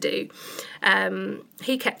I need to do?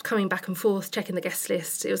 He kept coming back and forth, checking the guest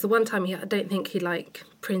list. It was the one time I don't think he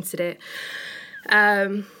printed it.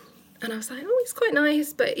 And I was like, oh, it's quite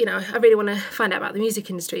nice, but, I really want to find out about the music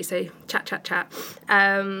industry, so chat.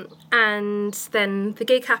 And then the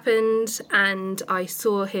gig happened, and I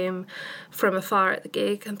saw him from afar at the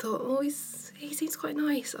gig and thought, oh, he seems quite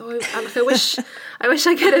nice. Oh, I wish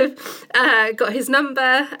I could have got his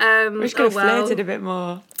number. Wish could have flirted a bit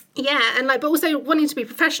more. Yeah, and but also wanting to be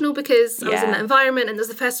professional because I was in that environment, and it was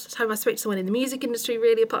the first time I spoke to someone in the music industry,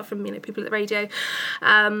 really, apart from people at the radio.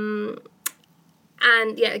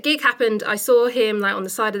 And a gig happened. I saw him on the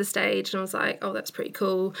side of the stage, and I was like, oh, that's pretty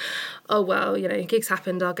cool. Oh, well, gigs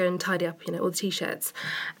happened. I'll go and tidy up, all the T-shirts.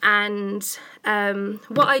 And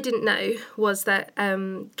what I didn't know was that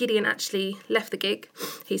Gideon actually left the gig.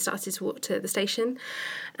 He started to walk to the station,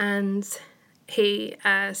 and he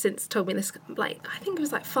since told me this, I think it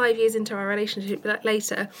was 5 years into our relationship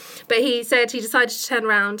later, but he said he decided to turn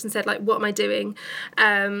around and said, what am I doing?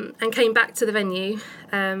 And came back to the venue,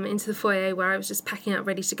 into the foyer where I was just packing up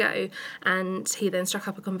ready to go. And he then struck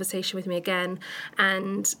up a conversation with me again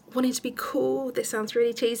and wanted to be cool. This sounds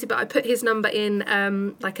really cheesy, but I put his number in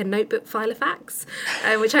a notebook file of facts,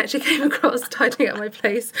 which I actually came across tidying up my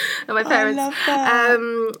place at my parents'. I love that.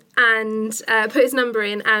 And put his number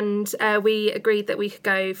in, and we agreed that we could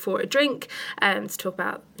go for a drink to talk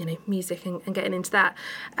about music and getting into that.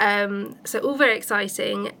 So all very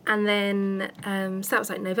exciting. And then so that was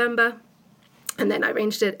November. And then I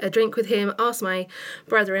arranged a drink with him, asked my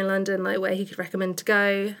brother in London where he could recommend to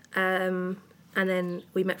go. And then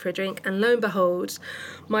we met for a drink, and lo and behold,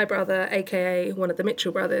 my brother, aka one of the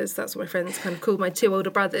Mitchell brothers, that's what my friends kind of called my two older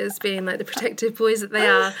brothers, being the protective boys that they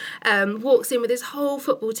are, walks in with his whole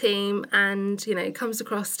football team and, comes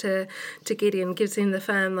across to Gideon, gives him the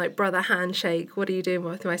firm, brother handshake. What are you doing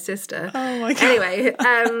with my sister? Oh my God. Anyway,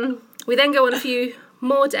 we then go on a few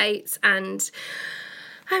more dates, and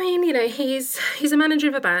he's a manager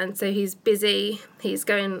of a band, so he's busy. He's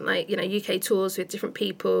going UK tours with different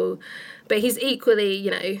people, but he's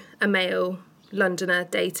equally, a male Londoner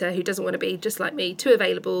dater who doesn't want to be just like me, too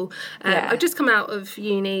available. I've just come out of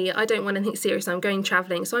uni. I don't want anything serious. I'm going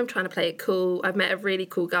travelling, so I'm trying to play it cool. I've met a really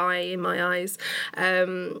cool guy in my eyes.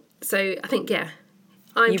 So I think,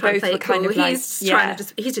 I'm trying to play it cool. He's trying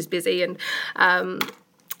to he's just busy and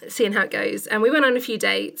seeing how it goes. And we went on a few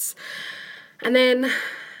dates, and then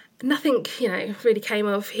nothing, really came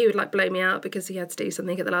off. He would blow me out because he had to do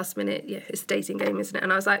something at the last minute. Yeah, it's a dating game, isn't it?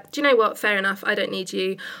 And I was like, do you know what? Fair enough. I don't need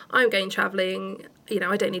you. I'm going travelling.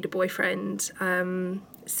 I don't need a boyfriend.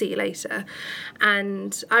 See you later.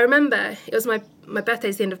 And I remember it was my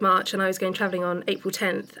birthday's the end of March, and I was going travelling on April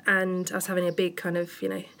 10th, and I was having a big kind of,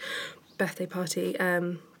 birthday party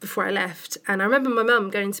before I left. And I remember my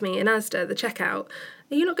mum going to me in Asda, the checkout,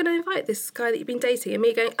 are you not going to invite this guy that you've been dating? And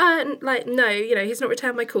me going, no, he's not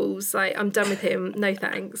returned my calls. I'm done with him. No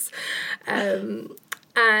thanks. And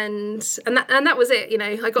that was it.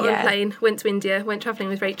 I got on a plane, went to India, went travelling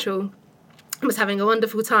with Rachel, and was having a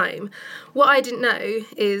wonderful time. What I didn't know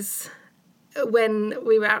is when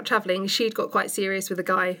we were out travelling, she'd got quite serious with a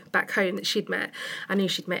guy back home that she'd met. I knew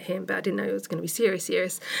she'd met him, but I didn't know it was going to be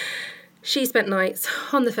serious. she spent nights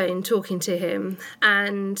on the phone talking to him,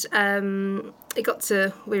 and it got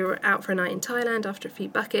to, we were out for a night in Thailand after a few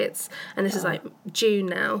buckets, and this is like June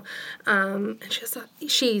now, and she was like,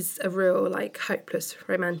 she's a real like hopeless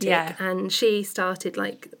romantic, and she started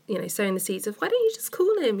like, you know, sowing the seeds of, why don't you just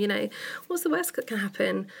call him, you know, what's the worst that can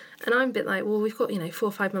happen? And I'm a bit like, well, we've got, you know, 4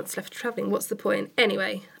 or 5 months left of travelling, what's the point?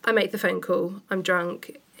 Anyway, I make the phone call, I'm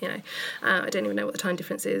drunk, you know, I don't even know what the time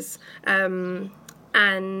difference is, and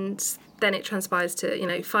then it transpires to, you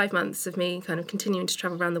know, 5 months of me kind of continuing to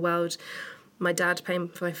travel around the world, my dad paying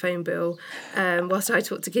for my phone bill, whilst I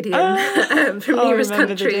talked to Gideon from numerous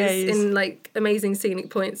countries in like amazing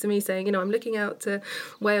scenic points, and me saying, you know, I'm looking out to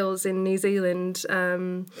Wales in New Zealand,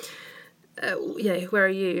 yeah, where are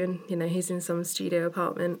you? And, you know, he's in some studio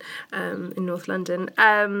apartment in North London.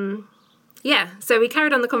 Yeah, so we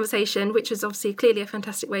carried on the conversation, which was obviously clearly a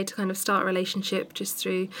fantastic way to kind of start a relationship, just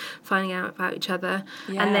through finding out about each other.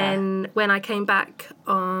 Yeah. And then when I came back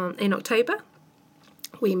in October,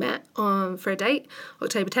 we met for a date.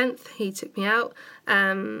 October 10th, he took me out,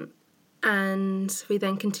 and we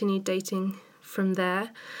then continued dating from there.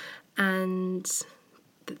 And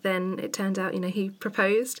then it turned out, you know, he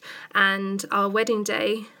proposed, and our wedding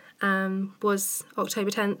day was October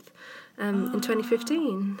 10th in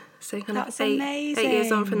 2015. So kind of eight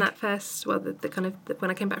years on from that first, well, the kind of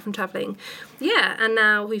when I came back from travelling. Yeah, and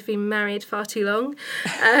now we've been married far too long,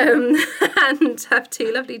 and have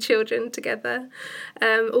 2 lovely children together,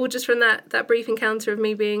 all just from that brief encounter of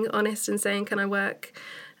me being honest and saying, can I work,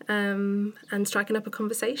 and striking up a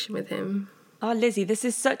conversation with him. Oh, Lizzie, this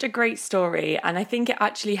is such a great story. And I think it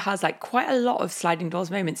actually has like quite a lot of sliding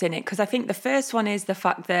doors moments in it. Because I think the first one is the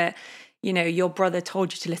fact that, you know, your brother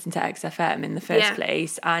told you to listen to XFM in the first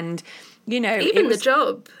place. And, you know, even the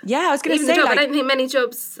job. Yeah, I was going to say, like, I don't think many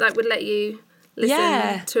jobs like would let you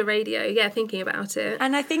listen to a radio, thinking about it.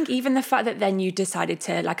 And I think even the fact that then you decided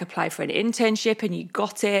to like apply for an internship and you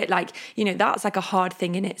got it, like, you know, that's like a hard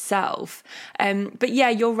thing in itself. But yeah,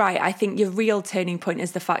 you're right. I think your real turning point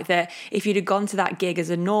is the fact that if you'd have gone to that gig as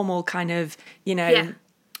a normal kind of, you know,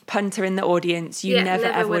 punter in the audience, you never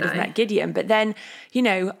ever would have met Gideon. But then, you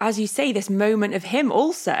know, as you say, this moment of him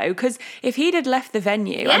also, because if he'd had left the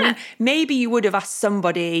venue, I mean, maybe you would have asked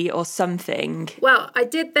somebody or something. Well, I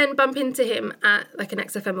did then bump into him at like an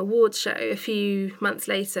XFM awards show a few months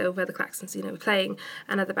later where the Claxons, you know, were playing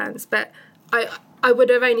and other bands. But I would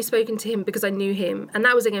have only spoken to him because I knew him, and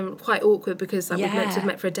that was again quite awkward because we'd meant to have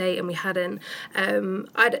met for a date and we hadn't.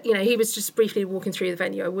 You know, he was just briefly walking through the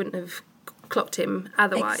venue. I wouldn't have clocked him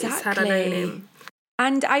otherwise had I known him.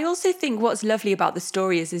 And I also think what's lovely about the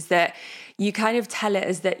story is that you kind of tell it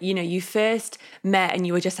as that, you know, you first met and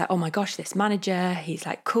you were just like, oh my gosh, this manager, he's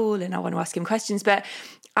like cool and I want to ask him questions. But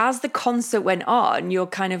as the concert went on, you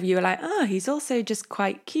were like, oh, he's also just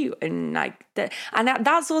quite cute. And like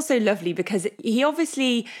that's also lovely because he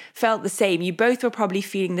obviously felt the same. You both were probably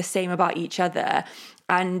feeling the same about each other.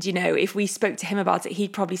 And, you know, if we spoke to him about it,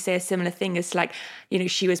 he'd probably say a similar thing as like, you know,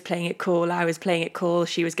 she was playing it cool, I was playing it cool,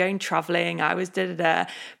 she was going travelling, I was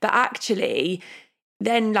da-da-da. But actually,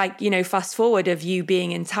 then like, you know, fast forward of you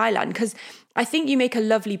being in Thailand, because I think you make a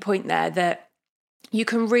lovely point there that you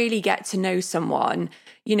can really get to know someone,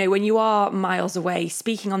 you know, when you are miles away,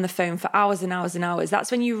 speaking on the phone for hours and hours and hours,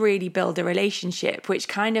 that's when you really build a relationship, which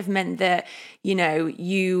kind of meant that, you know,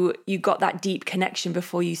 you got that deep connection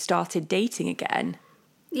before you started dating again.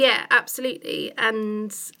 Yeah, absolutely. And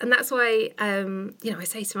that's why, you know, I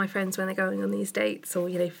say to my friends when they're going on these dates or,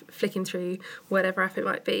 you know, flicking through whatever app it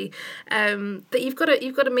might be, that you've got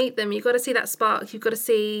to meet them. You've got to see that spark. You've got to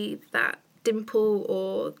see that dimple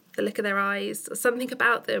or the look of their eyes or something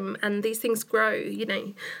about them. And these things grow, you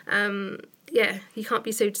know. You can't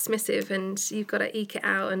be so dismissive and you've got to eke it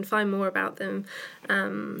out and find more about them.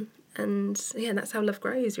 And that's how love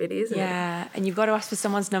grows, really, isn't it? Yeah, and you've got to ask for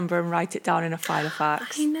someone's number and write it down in a file of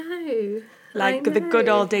facts. I know. The good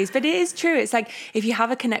old days. But it is true. It's like if you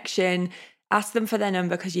have a connection, ask them for their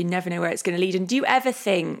number because you never know where it's going to lead. And do you ever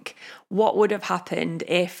think what would have happened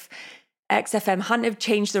if XFM hadn't have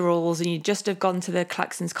changed the rules and you'd just have gone to the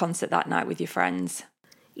Claxons concert that night with your friends?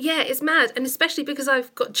 Yeah, it's mad. And especially because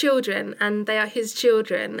I've got children and they are his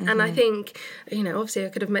children. Mm-hmm. And I think, you know, obviously I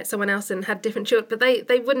could have met someone else and had different children, but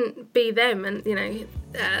they wouldn't be them and, you know,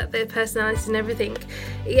 their personalities and everything.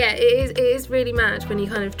 Yeah, it is really mad when you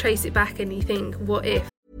kind of trace it back and you think, what if?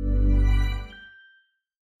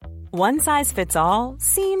 One size fits all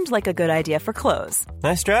seemed like a good idea for clothes.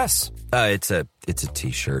 Nice dress. It's a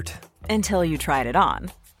T-shirt. Until you tried it on.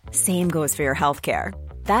 Same goes for your healthcare.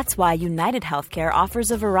 That's why United Healthcare offers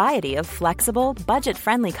a variety of flexible,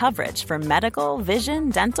 budget-friendly coverage for medical, vision,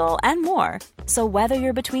 dental, and more. So whether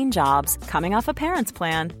you're between jobs, coming off a parent's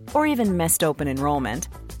plan, or even missed open enrollment,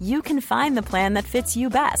 you can find the plan that fits you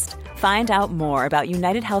best. Find out more about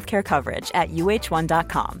United Healthcare coverage at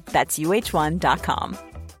uh1.com. That's uh1.com.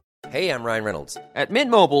 Hey, I'm Ryan Reynolds. At Mint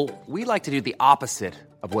Mobile, we like to do the opposite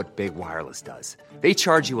of what Big Wireless does. They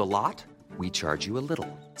charge you a lot. We charge you a little.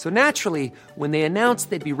 So naturally, when they announced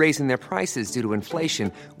they'd be raising their prices due to inflation,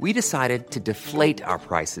 we decided to deflate our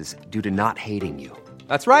prices due to not hating you.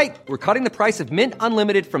 That's right. We're cutting the price of Mint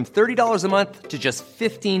Unlimited from $30 a month to just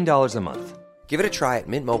 $15 a month. Give it a try at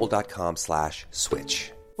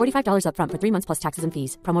mintmobile.com/switch. $45 up front for 3 months plus taxes and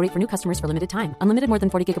fees. Promo rate for new customers for limited time. Unlimited more than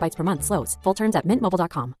 40 gigabytes per month. Slows full terms at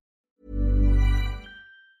mintmobile.com.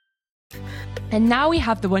 And now we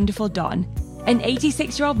have the wonderful Don, an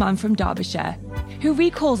 86-year-old man from Derbyshire, who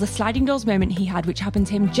recalls a sliding doors moment he had which happened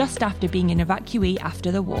to him just after being an evacuee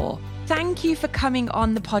after the war. Thank you for coming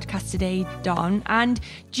on the podcast today, Don. And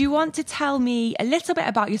do you want to tell me a little bit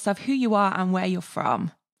about yourself, who you are and where you're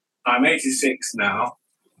from? I'm 86 now,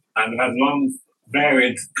 and I've had a long,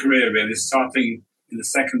 varied career, really, starting in the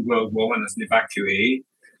Second World War when I was an evacuee.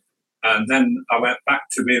 And then I went back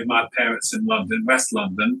to be with my parents in London, West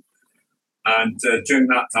London. And during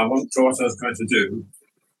that time, I wasn't sure what I was going to do.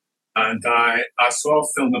 And I saw a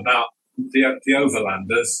film about the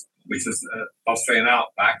Overlanders, which was Australian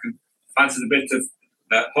outback, and fancied a bit of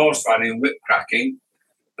horse riding and whip cracking.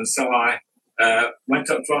 And so I went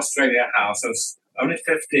up to Australia House. I was only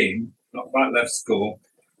 15, not quite left school,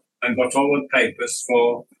 and got all the papers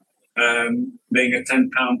for being a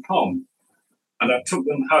 £10 pom. And I took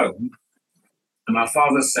them home, and my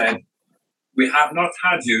father said, "We have not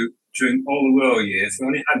had you during all the war years. We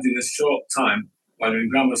only had you this short time while you're in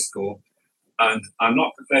grammar school, and I'm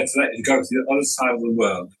not prepared to let you go to the other side of the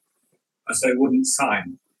world." And so he wouldn't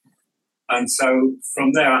sign. And so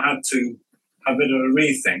from there, I had to have a bit of a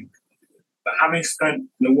rethink. But having spent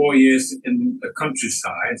the war years in the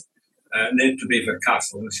countryside, near to Beaver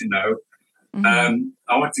Castle, as you know, I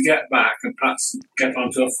wanted to get back and perhaps get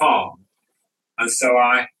onto a farm. And so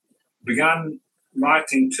I began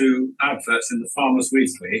writing to adverts in the Farmers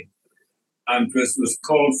Weekly, and was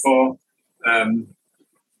called for an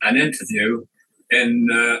interview in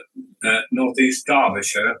northeast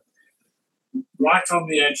Derbyshire, right on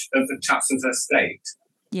the edge of the Chatsworth estate.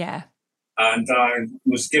 Yeah. And I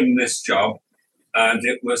was given this job, and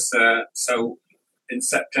it was so in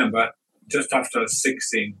September, just after I was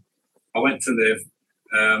 16, I went to live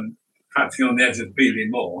practically on the edge of Beeley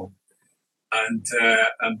Moor, and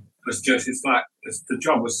was just, the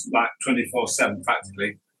job was like 24/7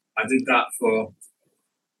 practically. I did that for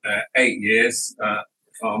 8 years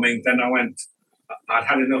farming. Then I'd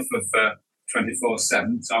had enough of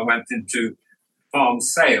 24/7, so I went into farm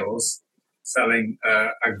sales, selling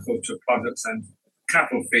agricultural products and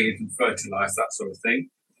cattle feed and fertilizer, that sort of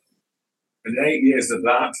thing. And 8 years of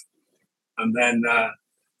that, and then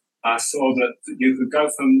I saw that you could go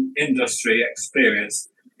from industry experience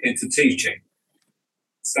into teaching.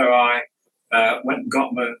 So I went and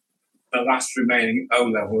got the last remaining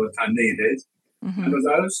O-level that I needed. Remember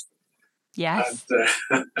those? Yes.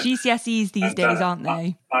 And, GCSEs these days, aren't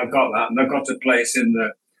they? I got that, and I got a place in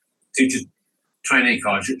the teacher training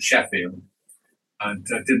college at Sheffield, and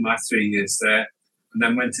did my 3 years there, and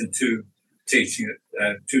then went into teaching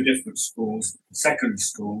at 2 different schools, secondary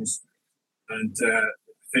schools, and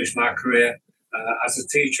finished my career as a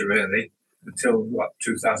teacher, really, until,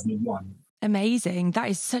 2001. Amazing. That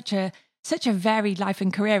is such a varied life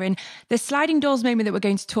and career. And the sliding doors moment that we're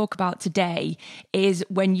going to talk about today is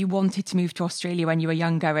when you wanted to move to Australia when you were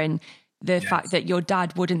younger, and the fact that your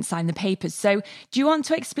dad wouldn't sign the papers. So do you want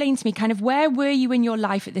to explain to me kind of where were you in your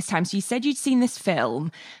life at this time? So you said you'd seen this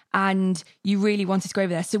film and you really wanted to go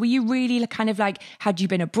over there. So were you really kind of like, had you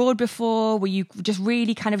been abroad before? Were you just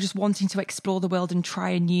really kind of just wanting to explore the world and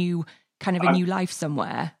try a new life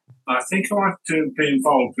somewhere? I think I wanted to be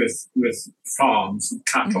involved with farms and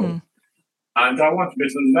cattle. And I wanted a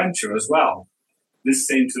bit of adventure as well. This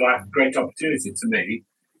seemed like a great opportunity to me.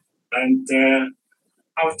 And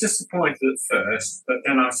I was disappointed at first, but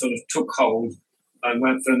then I sort of took hold and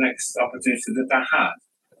went for the next opportunity that I had.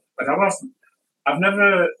 But I've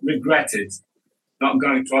never regretted not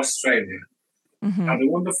going to Australia. I had a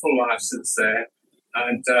wonderful life since there,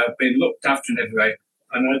 and been looked after in every way.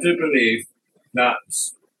 And I do believe that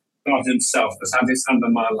God himself has had his hand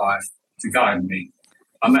on my life to guide me.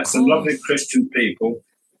 I met some lovely Christian people,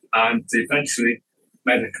 and eventually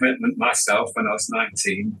made a commitment myself when I was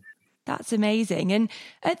 19. That's amazing. And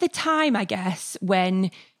at the time, I guess, when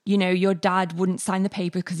your dad wouldn't sign the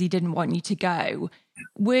paper because he didn't want you to go.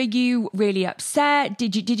 Were you really upset?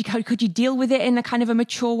 Could you deal with it in a kind of a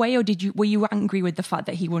mature way, or were you angry with the fact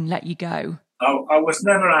that he wouldn't let you go? I was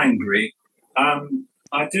never angry.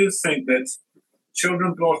 I do think that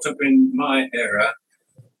children brought up in my era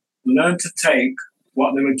learned to take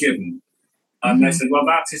what they were given. And they said, well,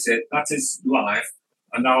 that is it. That is life.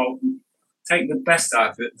 And I'll take the best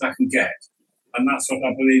out of it that I can get. And that's what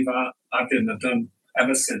I believe I did and I've done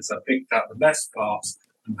ever since. I picked out the best parts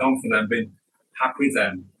and gone for them, been happy with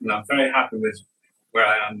them. And I'm very happy with where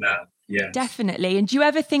I am now. Yes. Definitely. And do you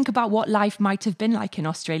ever think about what life might have been like in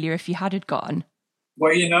Australia if you had gone?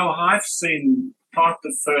 Well, I've seen part of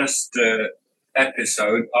the first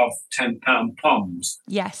episode of £10 Poms.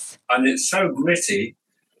 Yes. And it's so gritty,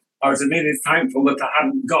 I was immediately thankful that I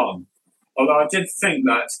hadn't gone. Although I did think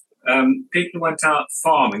that people who went out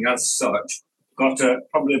farming as such got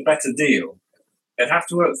probably a better deal. They'd have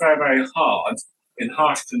to work very, very hard in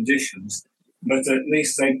harsh conditions, but at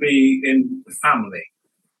least they'd be in the family.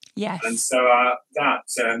 Yes. And so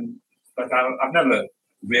but I've never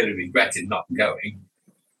really regretted not going.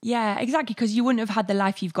 Yeah, exactly, because you wouldn't have had the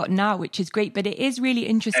life you've got now, which is great. But it is really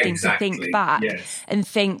interesting to think back and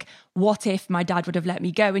think, what if my dad would have let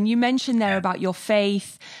me go? And you mentioned there about your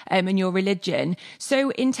faith and your religion. So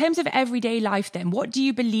in terms of everyday life then, what do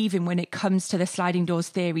you believe in when it comes to the sliding doors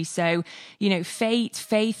theory? So, fate,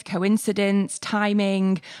 faith, coincidence,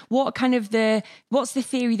 timing, what's the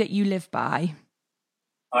theory that you live by?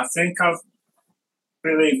 I think I've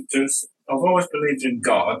always believed in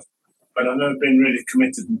God, but I've never been really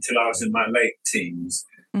committed until I was in my late teens.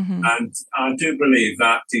 Mm-hmm. And I do believe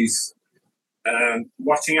that he's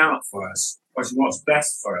watching out for us, watching what's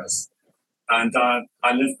best for us. And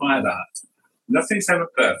I live by that. Nothing's ever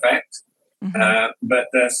perfect, but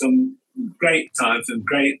there's some great times and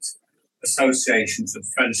great associations and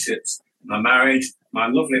friendships, my marriage, my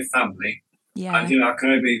lovely family. Yeah. And, I can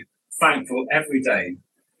only be thankful every day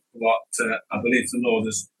for what I believe the Lord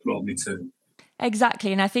has brought me to.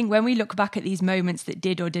 Exactly. And I think when we look back at these moments that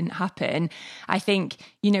did or didn't happen, I think,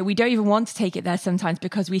 we don't even want to take it there sometimes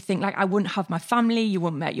because we think I wouldn't have my family, you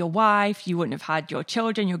wouldn't met your wife, you wouldn't have had your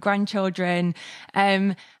children, your grandchildren.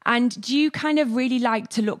 And do you kind of really like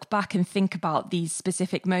to look back and think about these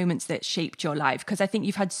specific moments that shaped your life? Because I think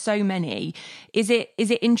you've had so many. Is it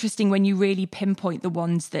interesting when you really pinpoint the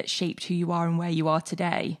ones that shaped who you are and where you are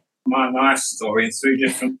today? My life story in 3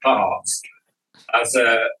 different parts. As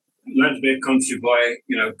learned to be a country boy,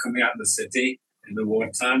 coming out of the city in the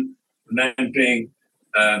wartime, and then being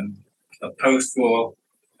a post-war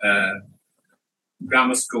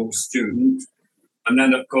grammar school student, and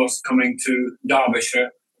then, of course, coming to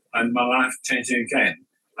Derbyshire and my life changing again.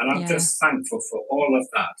 And I'm just thankful for all of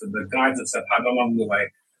that and the guidance I've had along the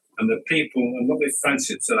way and the people and lovely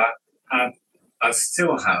friendships that I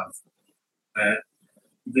still have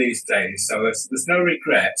these days. So there's no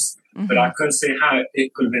regrets. But I could see how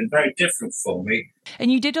it could have been very different for me. And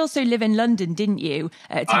you did also live in London, didn't you,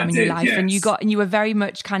 at a time in your life? Yes. And you were very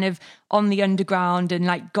much kind of on the underground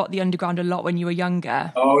and got the underground a lot when you were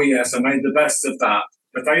younger. Oh, yes, I made the best of that.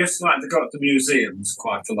 But I used to like to go to museums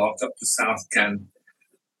quite a lot, up to South Kent.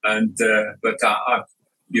 And but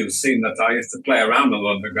you've seen that I used to play around on the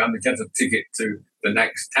underground to get a ticket to the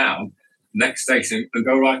next town. Next station and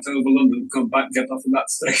go right over London, come back, get off at that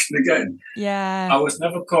station again. Yeah. I was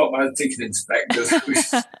never caught by the ticket inspectors,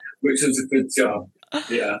 which was a good job.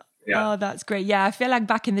 Yeah. Oh, that's great. Yeah, I feel like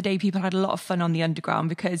back in the day, people had a lot of fun on the underground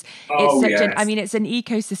because it's an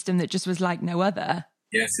ecosystem that just was like no other.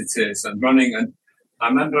 Yes, it is. And running. And I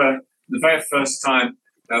remember the very first time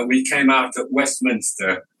we came out at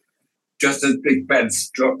Westminster, just as Big Ben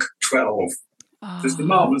struck 12. Just a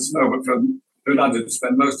marvellous moment from who had to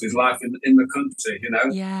spend most of his life in the country,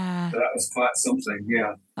 Yeah. So that was quite something,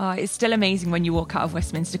 yeah. Oh, it's still amazing when you walk out of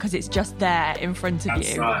Westminster because it's just there in front of you.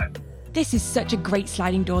 That's right. This is such a great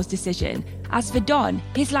sliding doors decision. As for Don,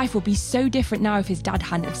 his life will be so different now if his dad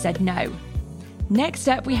hadn't have said no. Next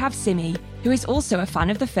up, we have Simi, who is also a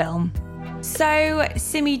fan of the film. So,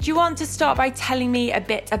 Simi, do you want to start by telling me a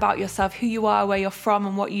bit about yourself, who you are, where you're from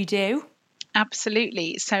and what you do?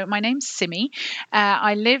 Absolutely. So my name's Simi.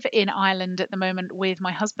 I live in Ireland at the moment with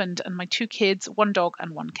my husband and my 2 kids, 1 dog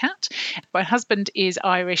and 1 cat. My husband is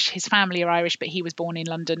Irish. His family are Irish, but he was born in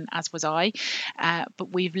London, as was I.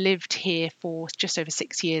 But we've lived here for just over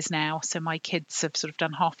 6 years now. So my kids have sort of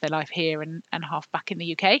done half their life here and half back in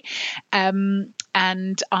the UK.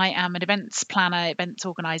 and I am an events planner, events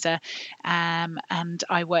organizer, and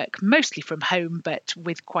I work mostly from home, but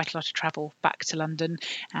with quite a lot of travel back to London.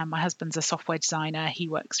 My husband's a software designer; he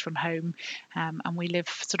works from home, and we live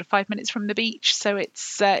sort of 5 minutes from the beach. So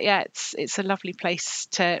it's a lovely place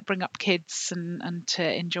to bring up kids and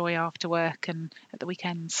to enjoy after work and at the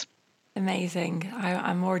weekends. Amazing.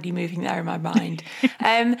 I'm already moving there in my mind.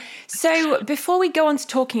 So before we go on to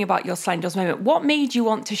talking about your sliding doors moment, what made you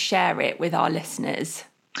want to share it with our listeners?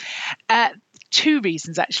 Two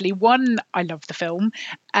reasons, actually. One, I love the film,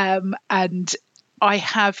 and I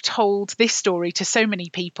have told this story to so many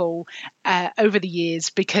people over the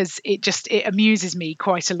years because it amuses me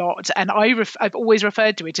quite a lot, and I've always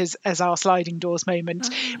referred to it as our sliding doors moment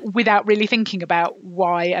without really thinking about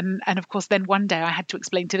why. And of course, then one day I had to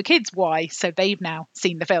explain to the kids why, so they've now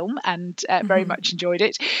seen the film and very much enjoyed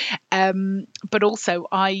it. But also,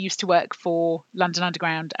 I used to work for London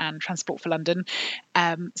Underground and Transport for London,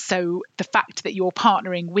 so the fact that you're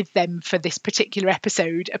partnering with them for this particular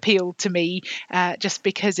episode appealed to me. Just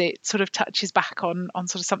because it sort of touches back on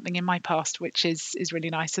sort of something in my past, which is really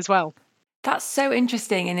nice as well. That's so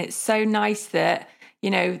interesting, and it's so nice that, you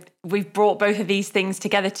know, we've brought both of these things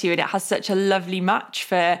together to you, and it has such a lovely match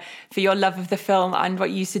for your love of the film and what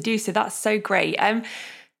you used to do. So that's so great.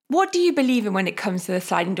 What do you believe in when it comes to the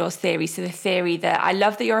sliding doors theory? So the theory that, I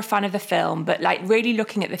love that you're a fan of the film, but like really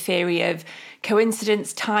looking at the theory of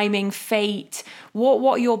coincidence, timing, fate. What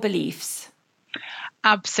are your beliefs?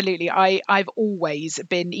 Absolutely. I've always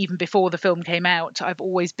been, even before the film came out, I've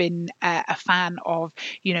always been a fan of,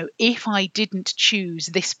 you know, if I didn't choose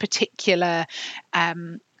this particular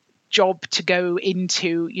job to go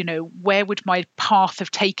into, you know, where would my path have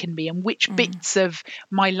taken me, and which bits of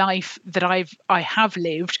my life that I have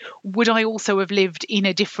lived would I also have lived in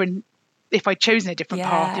a different, if I'd chosen a different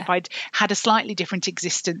path, if I'd had a slightly different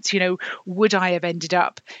existence, you know, would I have ended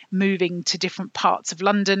up moving to different parts of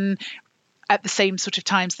London at the same sort of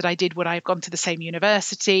times that I did? Would I have gone to the same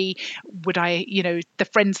university? Would I, you know, the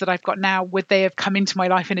friends that I've got now, would they have come into my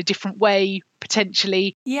life in a different way,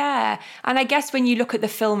 potentially? Yeah. And I guess when you look at the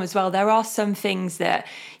film as well, there are some things that,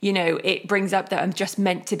 you know, it brings up that are just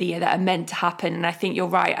meant to be, that are meant to happen. And I think you're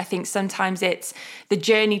right. I think sometimes it's the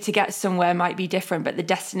journey to get somewhere might be different, but the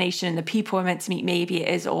destination and the people we're meant to meet, maybe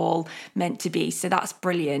it is all meant to be. So that's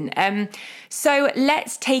brilliant. So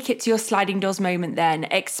let's take it to your sliding doors moment then.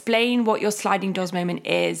 Explain what your sliding doors moment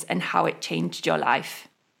is and how it changed your life.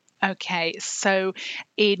 Okay, so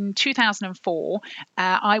in 2004,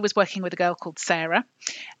 I was working with a girl called Sarah.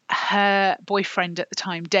 Her boyfriend at the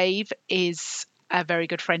time, Dave, is a very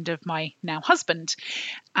good friend of my now husband.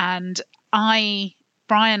 And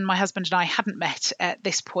Brian, my husband, and I hadn't met at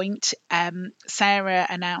this point. Sarah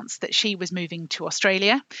announced that she was moving to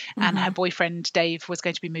Australia and her boyfriend, Dave, was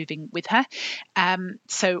going to be moving with her.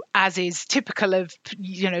 So as is typical of,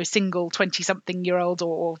 you know, single 20-something-year-old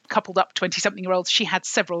or coupled up 20-something-year-olds, she had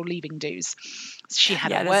several leaving dues. She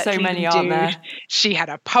had a work leaving due. She had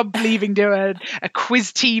a pub leaving due, a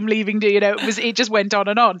quiz team leaving due. You know, it just went on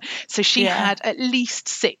and on. So she had at least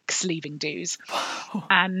 6 leaving dues.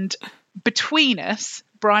 And between us,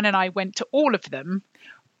 Brian and I went to all of them,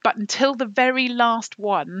 but until the very last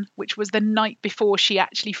one, which was the night before she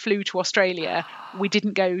actually flew to Australia, we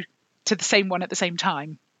didn't go to the same one at the same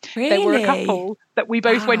time. Really? There were a couple that we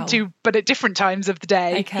both went to, but at different times of the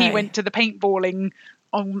day. Okay. He went to the paintballing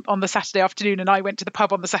on the Saturday afternoon, and I went to the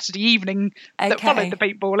pub on the Saturday evening that followed the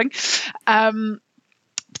paintballing.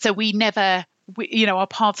 So we never, you know, our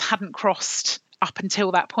paths hadn't crossed up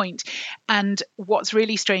until that point. And what's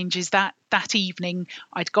really strange is that evening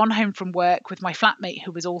I'd gone home from work with my flatmate,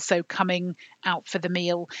 who was also coming out for the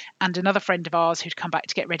meal, and another friend of ours who'd come back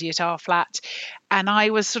to get ready at our flat. And I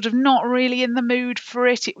was sort of not really in the mood for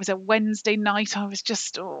it. It was a Wednesday night. I was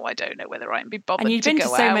just, I don't know whether I'd be bothered to go out. And you'd been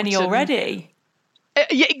to so many already.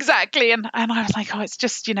 Yeah, exactly. And I was like, it's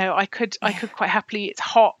just, you know, I could quite happily. It's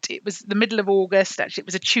hot. It was the middle of August. Actually, it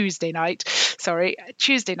was a Tuesday night.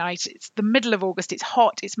 Tuesday night. It's the middle of August. It's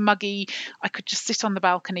hot. It's muggy. I could just sit on the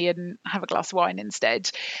balcony and have a glass of wine instead.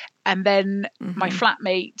 And then my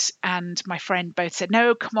flatmate and my friend both said,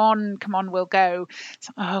 no, come on, we'll go.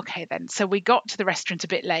 So, okay, then. So we got to the restaurant a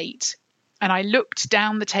bit late, and I looked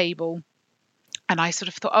down the table. And I sort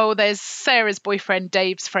of thought, there's Sarah's boyfriend,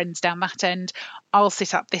 Dave's friends down that end. I'll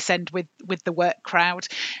sit up this end with the work crowd.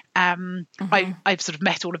 I've sort of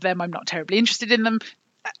met all of them. I'm not terribly interested in them,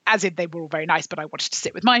 as in they were all very nice, but I wanted to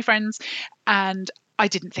sit with my friends. And I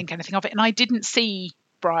didn't think anything of it. And I didn't see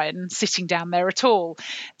Brian sitting down there at all.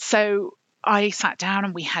 So I sat down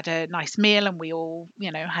and we had a nice meal, and we all,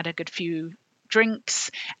 you know, had a good few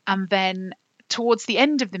drinks. And then towards the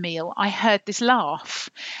end of the meal, I heard this laugh,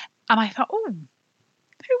 and I thought, oh,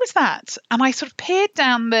 who was that? And I sort of peered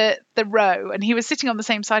down the row, and he was sitting on the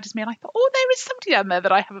same side as me, and I thought, oh, there is somebody down there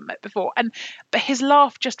that I haven't met before. But his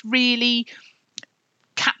laugh just really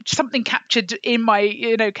captured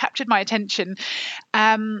my attention.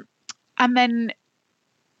 And then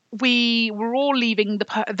we were all leaving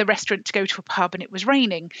the restaurant to go to a pub, and it was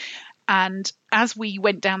raining. And as we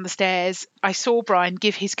went down the stairs, I saw Brian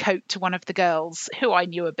give his coat to one of the girls who I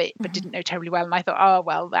knew a bit but didn't know terribly well. And I thought, oh,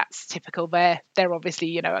 well, that's typical. They're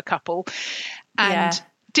obviously, a couple. And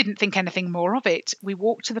didn't think anything more of it. We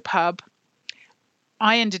walked to the pub.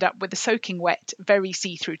 I ended up with a soaking wet, very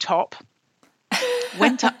see-through top.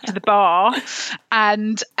 Went up to the bar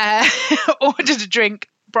and ordered a drink.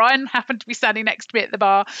 Brian happened to be standing next to me at the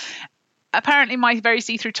bar. Apparently my very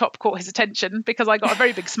see-through top caught his attention because I got a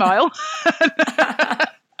very big smile.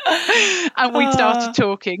 And we started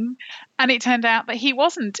talking, and it turned out that he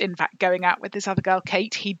wasn't in fact going out with this other girl,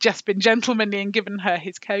 Kate. He'd just been gentlemanly and given her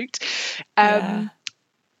his coat.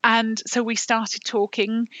 And so we started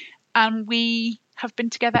talking, and we have been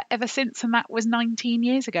together ever since, and that was 19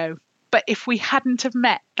 years ago. But if we hadn't have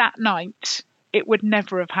met that night, it would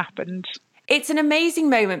never have happened. It's an amazing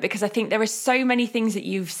moment because I think there are so many things that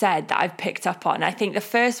you've said that I've picked up on. I think the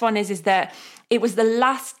first one is that it was the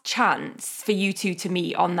last chance for you two to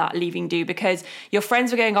meet on that leaving do, because your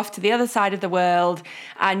friends were going off to the other side of the world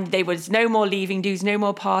and there was no more leaving do's, no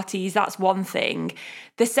more parties. That's one thing.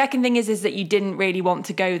 The second thing is that you didn't really want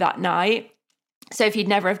to go that night. So if you'd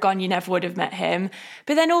never have gone, you never would have met him.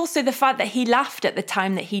 But then also the fact that he laughed at the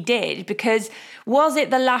time that he did, because was it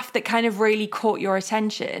the laugh that kind of really caught your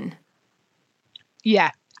attention?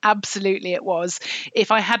 Yeah, absolutely it was.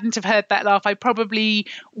 If I hadn't have heard that laugh, I probably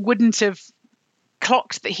wouldn't have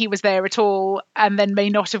clocked that he was there at all, and then may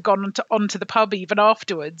not have gone onto the pub even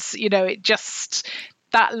afterwards. It just,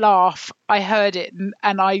 that laugh, I heard it,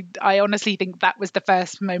 and I honestly think that was the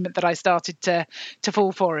first moment that I started to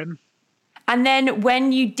fall for him. And then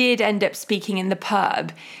when you did end up speaking in the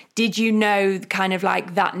pub, did you know kind of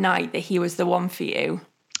like that night that he was the one for you?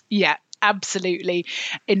 Yeah. Absolutely.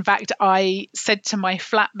 In fact, I said to my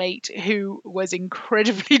flatmate, who was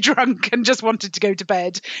incredibly drunk and just wanted to go to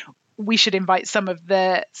bed, we should invite some of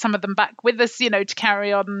them back with us, to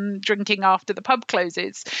carry on drinking after the pub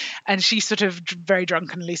closes. And she sort of very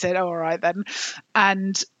drunkenly said, oh, all right then.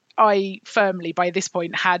 And I firmly, by this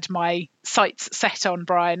point, had my sights set on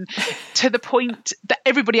Brian to the point that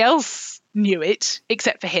everybody else knew it,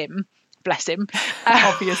 except for him. Bless him.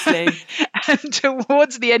 Obviously. And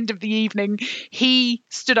towards the end of the evening, he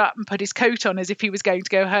stood up and put his coat on as if he was going to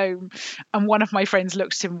go home. And one of my friends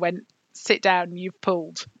looked at him and went, sit down, you've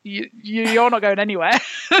pulled. You're not going anywhere.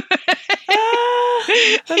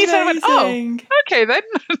 He sort of went, oh, okay then,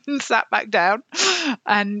 and sat back down.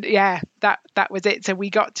 And yeah, that was it. So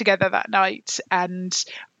we got together that night, and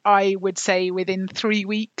I would say within 3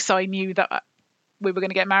 weeks, I knew that we were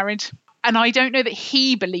going to get married. And I don't know that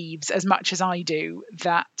he believes as much as I do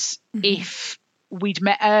that if we'd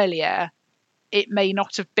met earlier, it may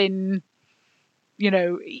not have been,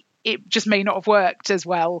 it just may not have worked as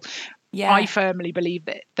well. Yeah. I firmly believe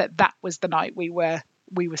that was the night we were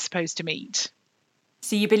supposed to meet.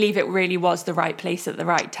 So you believe it really was the right place at the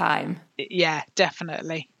right time? Yeah,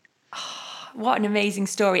 definitely. Oh, what an amazing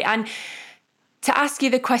story. And to ask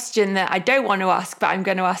you the question that I don't want to ask, but I'm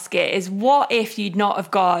going to ask it, is what if you'd not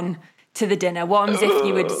have gone to the dinner? What if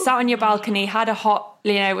you had sat on your balcony, had a hot,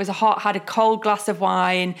 had a cold glass of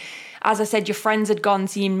wine? As I said, your friends had gone,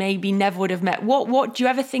 so you maybe never would have met. What do you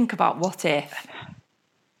ever think about what if?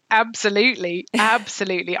 Absolutely.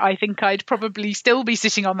 I think I'd probably still be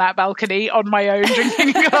sitting on that balcony on my own, drinking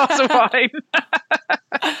a glass of wine.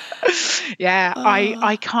 Yeah,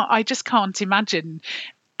 I just can't imagine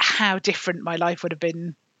how different my life would have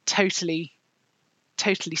been. Totally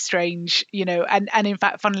strange, and in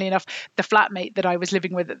fact, funnily enough, the flatmate that I was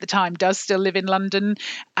living with at the time does still live in London.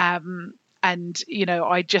 And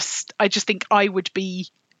I just think I would be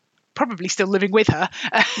probably still living with her,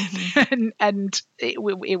 and it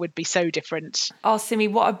would be so different. Oh, Simi,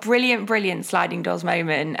 what a brilliant sliding doors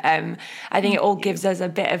moment. I think it all gives us a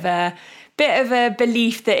bit of a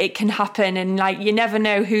belief that it can happen, and you never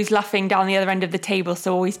know who's laughing down the other end of the table,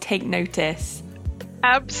 so always take notice.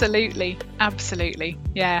 Absolutely,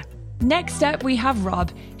 yeah. Next up, we have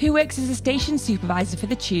Rob, who works as a station supervisor for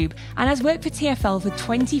the Tube and has worked for TfL for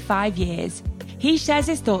 25 years. He shares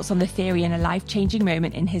his thoughts on the theory and a life-changing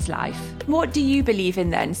moment in his life. What do you believe in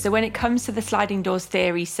then? So when it comes to the sliding doors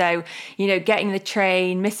theory, so, getting the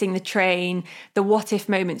train, missing the train, the what-if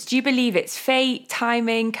moments, do you believe it's fate,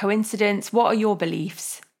 timing, coincidence? What are your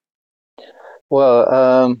beliefs? Well,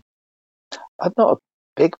 I'm not a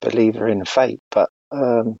big believer in fate, but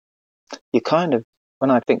you kind of, when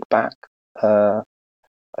I think back, there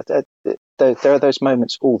are those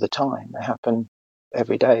moments all the time. They happen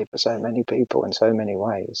every day for so many people in so many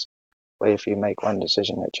ways, where if you make one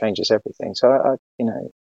decision, it changes everything. So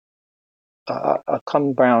I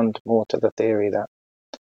come round more to the theory that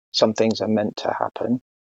some things are meant to happen,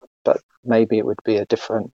 but maybe it would be a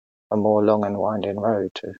more long and winding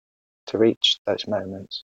road to reach those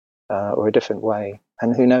moments, or a different way.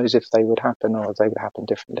 And who knows if they would happen or if they would happen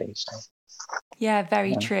differently. So. Yeah,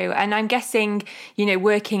 very true. And I'm guessing,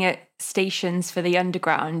 working at stations for the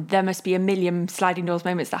Underground, there must be a million sliding doors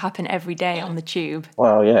moments that happen every day on the tube.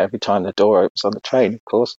 Well, yeah, every time the door opens on the train, of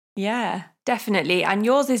course. Yeah, definitely. And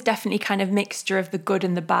yours is definitely kind of mixture of the good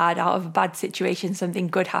and the bad. Out of a bad situation, something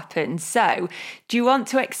good happens. So do you want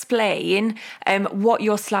to explain what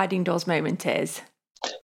your sliding doors moment is?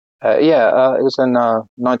 It was in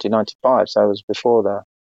 1995, so it was before the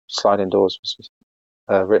sliding doors was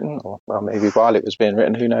written, or well, maybe while it was being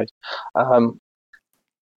written, who knows. I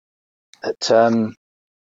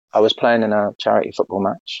was playing in a charity football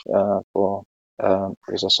match for it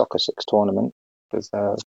was a soccer six tournament, because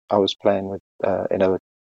I was playing with in a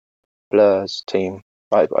Blur's team.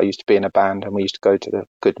 I used to be in a band, and we used to go to the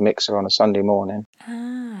Good Mixer on a Sunday morning,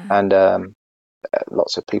 and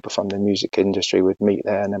lots of people from the music industry would meet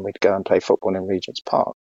there, and then we'd go and play football in Regent's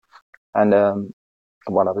Park. And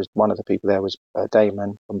one of the people there was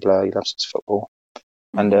Damon from Blur. He loves his football,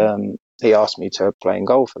 and he asked me to play in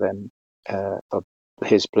goal for them, for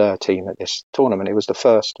his Blur team at this tournament. It was the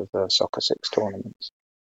first of the Soccer Six tournaments,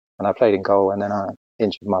 and I played in goal. And then I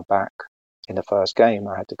injured my back in the first game.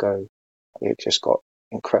 I had to go. It just got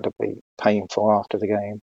incredibly painful after the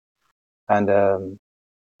game, and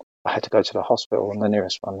I had to go to the hospital. And the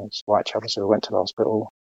nearest one was Whitechapel, so we went to the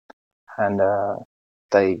hospital, and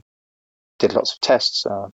they did lots of tests.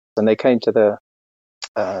 Then they came to the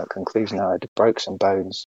conclusion that I had broke some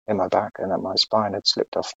bones in my back, and that my spine had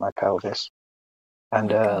slipped off my pelvis,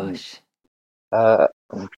 and and that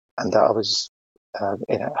I was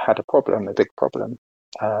had a problem, a big problem.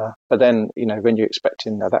 But then, when you're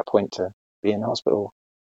expecting at that point to be in hospital,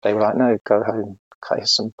 they were like, "No, go home.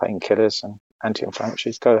 Here's some painkillers and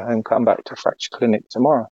anti-inflammatories. Go home. Come back to fracture clinic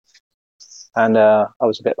tomorrow." And I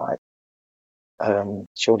was a bit like,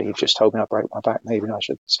 surely you've just told me I broke my back. Maybe I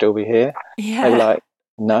should still be here. Yeah. They were like,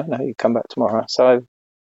 no, you come back tomorrow. So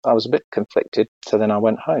I was a bit conflicted. So then I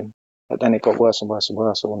went home. But then it got worse and worse and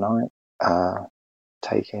worse all night.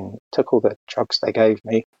 Took all the drugs they gave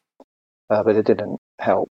me, but it didn't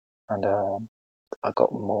help. And I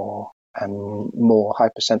got more and more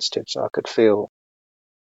hypersensitive, so I could feel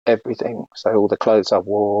everything. So all the clothes I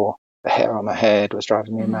wore, the hair on my head was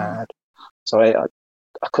driving me mad. So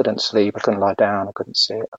I couldn't sleep, I couldn't lie down, I couldn't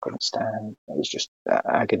sit, I couldn't stand. It was just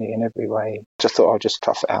agony in every way. Just thought I'll just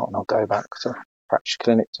tough it out and I'll go back to fracture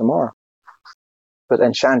clinic tomorrow. But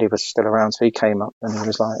then Shandy was still around, so he came up and he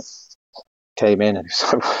was like, came in and he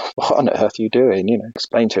was like, "What on earth are you doing?"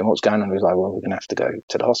 Explained to him what's going on. He was like, "Well, we're going to have to go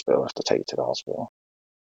to the hospital. I have to take you to the hospital."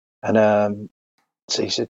 And so he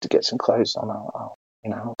said to get some clothes on.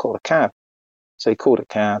 I'll call a cab. So he called a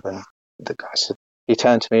cab, and the guy said, he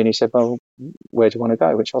turned to me and he said, "Well, where do you want to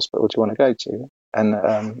go? Which hospital do you want to go to?" And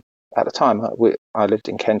at the time, I lived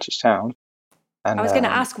in Kentish Town. And I was going to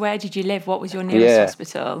ask, where did you live? What was your nearest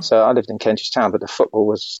hospital? So I lived in Kentish Town, but the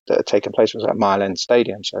football that had taken place was at Mile End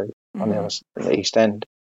Stadium, so on the East End.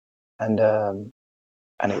 And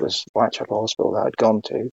it was Whitechapel Hospital that I'd gone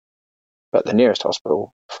to. But the nearest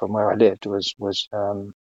hospital from where I lived was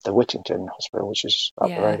the Whittington Hospital, which is up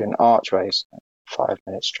the road in Archways, 5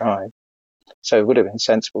 minutes drive. So it would have been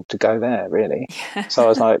sensible to go there, really. So I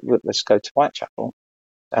was like, let's go to Whitechapel.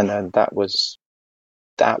 And then that was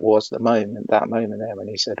the moment there when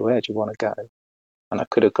he said, "Where do you want to go?" And I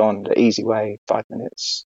could have gone the easy way, 5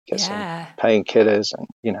 minutes, get some painkillers, and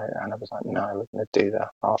and I was like, no, we're going to do the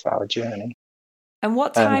half-hour journey. And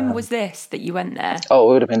what time was this that you went there? Oh,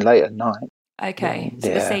 it would have been late at night. Okay,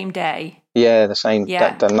 so the same day? Yeah, the same,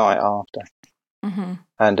 the night after. Mm-hmm.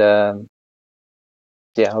 And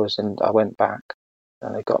I went back,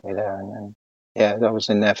 and they got me there, and then, I was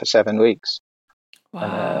in there for 7 weeks.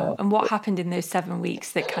 Wow. And what happened in those 7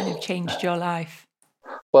 weeks that kind of changed your life?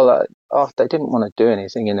 Well, they didn't want to do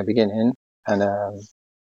anything in the beginning, and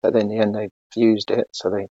but then in the end they fused it. So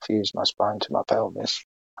they fused my spine to my pelvis.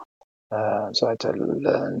 So I had to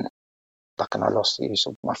learn, and I lost the use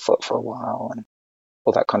of my foot for a while and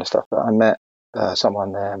all that kind of stuff. But I met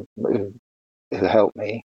someone there who helped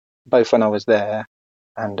me, both when I was there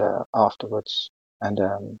and afterwards.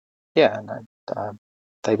 And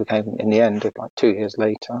they became, in the end, like 2 years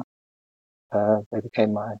later, they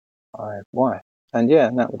became my wife. And yeah,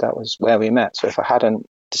 and that was where we met. So if I hadn't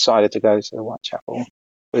decided to go to Whitechapel,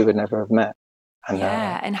 we would never have met. And,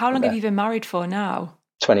 yeah. And how long have you been married for now?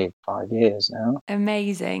 25 years now.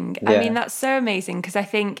 Amazing. Yeah. I mean, that's so amazing because I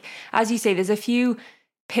think, as you say, there's a few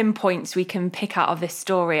pinpoints we can pick out of this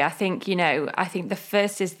story. I think the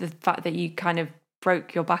first is the fact that you kind of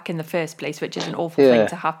broke your back in the first place, which is an awful thing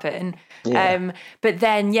to happen. Yeah. But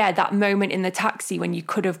then, that moment in the taxi when you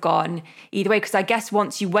could have gone either way, because I guess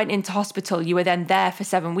once you went into hospital, you were then there for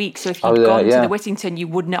 7 weeks. So if you'd gone to the Whittington, you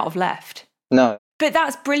would not have left. No. But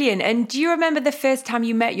that's brilliant. And do you remember the first time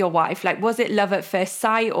you met your wife? Like, was it love at first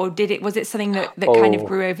sight, or was it something that kind of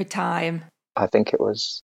grew over time? I think it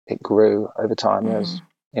grew over time.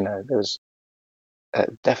 There was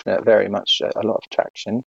definite, very much a lot of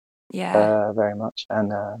attraction. Yeah. Very much.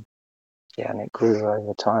 And and it grew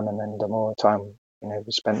over time. And then the more time,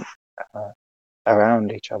 we spent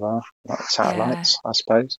around each other, like satellites, I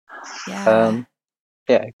suppose. Yeah.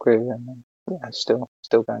 It grew, and still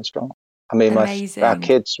going strong. I mean, our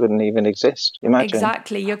kids wouldn't even exist. Imagine.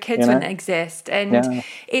 Exactly, your kids wouldn't exist, and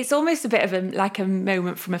it's almost a bit of a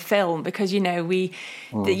moment from a film because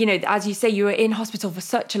as you say, you were in hospital for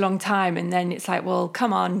such a long time, and then it's like, well,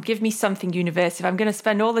 come on, give me something universal. If I'm going to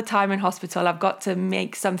spend all the time in hospital, I've got to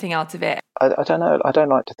make something out of it. I don't know. I don't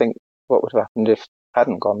like to think what would have happened if I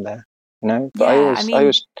hadn't gone there. But I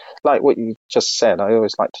always like what you just said. I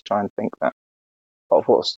always like to try and think that of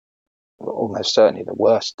what's almost certainly the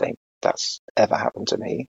worst thing that's ever happened to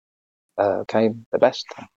me came the best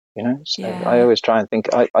thing, so I always try and think.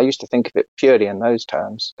 I used to think of it purely in those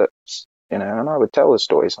terms, that and I would tell the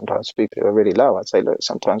story sometimes to people who are really low. I'd say, look,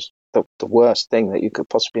 sometimes the worst thing that you could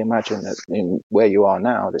possibly imagine that in where you are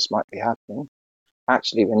now, this might be happening,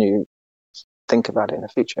 actually when you think about it in the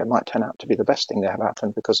future, it might turn out to be the best thing that ever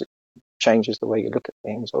happened, because it changes the way you look at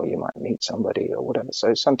things, or you might meet somebody or whatever.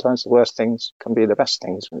 So sometimes the worst things can be the best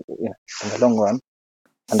things, in the long run.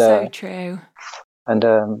 And, so true. And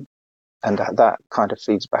that kind of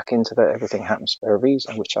feeds back into that everything happens for a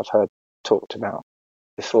reason, which I've heard talked about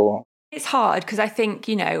before. It's hard because I think,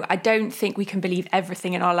 I don't think we can believe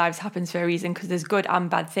everything in our lives happens for a reason, because there's good and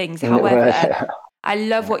bad things. However, I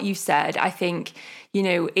love what you said. I think,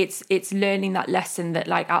 it's learning that lesson that,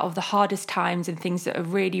 like, out of the hardest times and things that are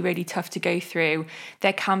really, really tough to go through,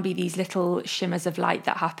 there can be these little shimmers of light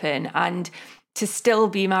that happen. And to still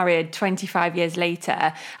be married 25 years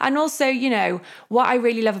later. And also, what I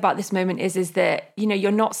really love about this moment is that, you're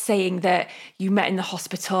not saying that you met in the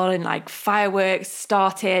hospital and like fireworks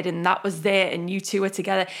started and that was it and you two were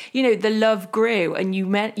together. The love grew and you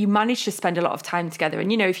managed to spend a lot of time together. And,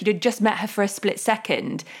 if you'd just met her for a split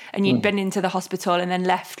second and you'd been into the hospital and then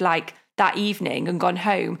left like that evening and gone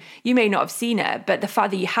home, you may not have seen her. But the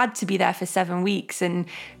fact that you had to be there for 7 weeks and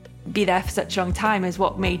be there for such a long time is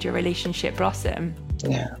what made your relationship blossom.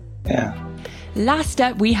 Yeah. Last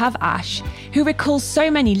up, we have Ash, who recalls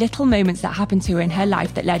so many little moments that happened to her in her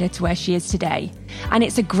life that led her to where she is today. And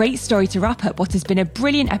it's a great story to wrap up what has been a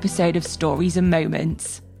brilliant episode of Stories and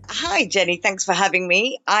Moments. Hi, Jenny. Thanks for having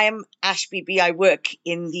me. I am Ash BB. I work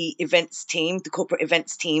in the events team, the corporate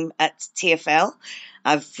events team at TfL.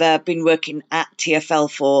 I've been working at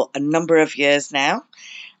TfL for a number of years now.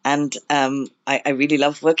 And I really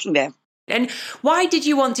love working there. And why did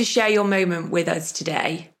you want to share your moment with us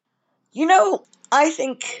today? I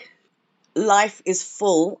think life is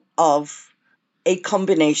full of a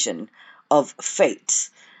combination of fate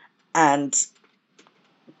and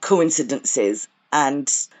coincidences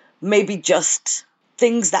and maybe just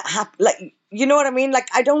things that happen. Like, you know what I mean? Like,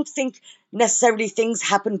 I don't think necessarily things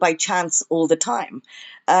happen by chance all the time.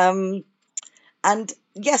 So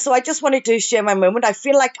I just wanted to share my moment. I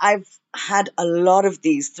feel like I've had a lot of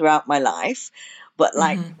these throughout my life, but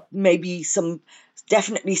like maybe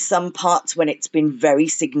definitely some parts when it's been very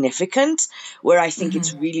significant, where I think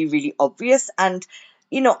it's really, really obvious. And,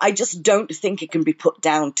 I just don't think it can be put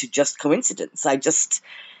down to just coincidence.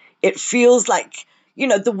 It feels like,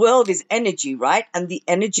 the world is energy, right? And the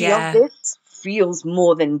energy of this feels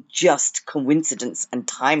more than just coincidence and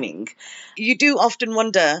timing. You do often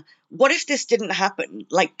wonder, what if this didn't happen?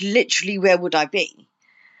 Like, literally, where would I be?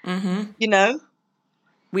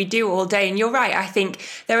 We do all day. And you're right. I think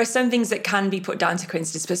there are some things that can be put down to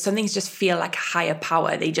coincidence, but some things just feel like a higher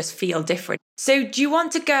power. They just feel different. So do you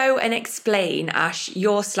want to go and explain, Ash,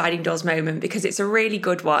 your sliding doors moment? Because it's a really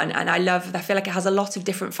good one. And I feel like it has a lot of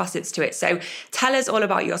different facets to it. So tell us all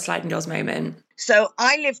about your sliding doors moment. So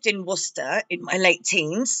I lived in Worcester in my late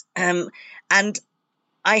teens. And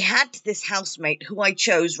I had this housemate who I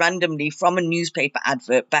chose randomly from a newspaper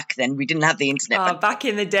advert back then. We didn't have the internet. Oh, back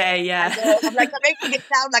in the day, yeah. I know, I'm making it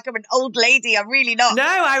sound like I'm an old lady. I'm really not. No,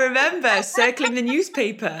 I remember circling the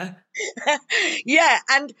newspaper. Yeah,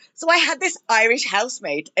 and so I had this Irish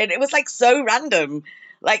housemate, and it was like so random.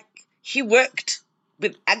 Like he worked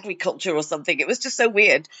with agriculture or something. It was just so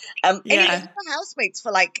weird. Anyway, we were housemates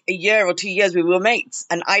for like a year or 2 years. We were mates,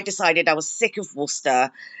 and I decided I was sick of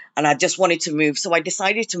Worcester, and I just wanted to move. So I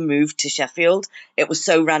decided to move to Sheffield. It was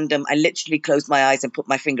so random. I literally closed my eyes and put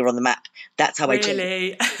my finger on the map. That's how I chose.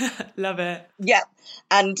 Really? Love it. Yeah,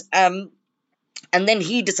 and then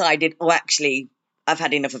he decided, oh, actually, I've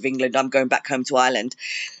had enough of England. I'm going back home to Ireland.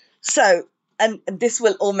 So, and this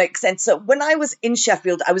will all make sense. So when I was in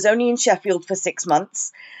Sheffield, I was only in Sheffield for 6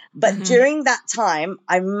 months. But during that time,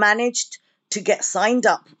 I managed to get signed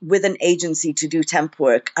up with an agency to do temp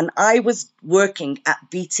work. And I was working at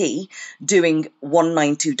BT doing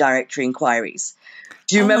 192 directory inquiries.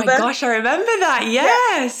 Do you remember? Oh my gosh, I remember that.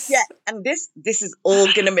 Yes. Yeah. And this is all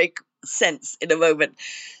going to make sense in a moment.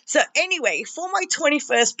 So anyway, for my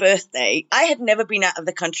 21st birthday, I had never been out of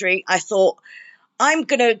the country. I thought, I'm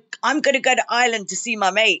gonna go to Ireland to see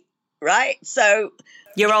my mate, right? So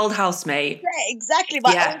your old housemate. Yeah, exactly,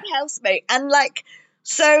 my old housemate. And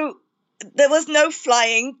so there was no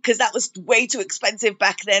flying because that was way too expensive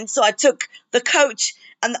back then. So I took the coach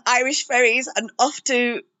and the Irish ferries, and off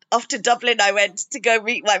to Dublin I went to go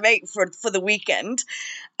meet my mate for the weekend.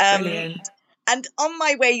 Brilliant. And on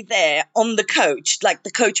my way there, on the coach, like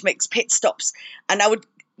the coach makes pit stops, and I would,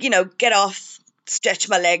 get off, stretch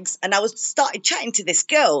my legs, and I started chatting to this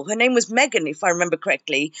girl. Her name was Megan, if I remember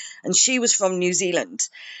correctly, and she was from New Zealand.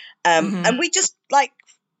 And we just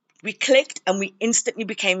we clicked and we instantly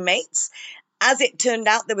became mates. As it turned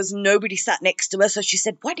out, there was nobody sat next to her. So she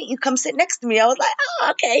said, why don't you come sit next to me? I was like,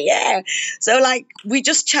 oh, okay, yeah. So we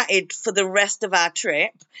just chatted for the rest of our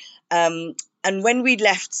trip. And when we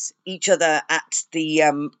left each other at the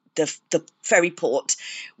ferry port,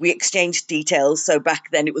 we exchanged details. So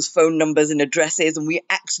back then it was phone numbers and addresses, and we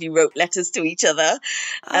actually wrote letters to each other.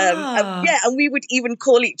 And we would even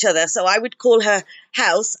call each other. So I would call her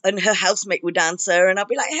house and her housemate would answer, and I'd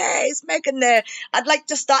be like, hey, is Megan there? I'd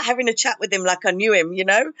to start having a chat with him like I knew him,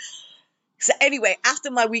 So anyway,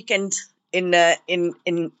 after my weekend in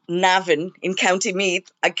Navan in County Meath,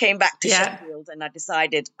 I came back to Sheffield and I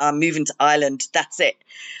decided I'm moving to Ireland. That's it.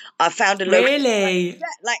 I found a local. Really?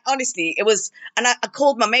 Honestly, it was, and I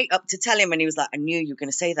called my mate up to tell him, and he was like, I knew you were going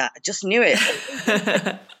to say that. I just knew it.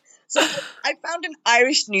 So I found an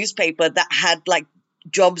Irish newspaper that had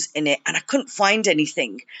jobs in it, and I couldn't find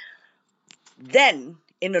anything. Then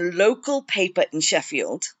in a local paper in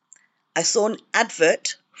Sheffield, I saw an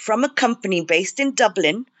advert from a company based in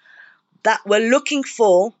Dublin that were looking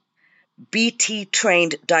for BT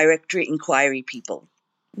trained directory inquiry people.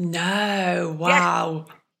 No, wow.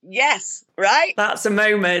 Yes, right? That's a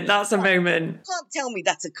moment. That's a moment. You can't tell me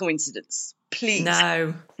that's a coincidence, please.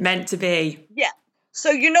 No, meant to be. Yeah.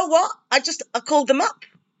 So you know what? I called them up.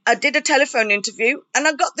 I did a telephone interview and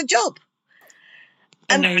I got the job.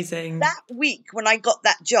 Amazing. And that week when I got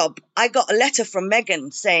that job, I got a letter from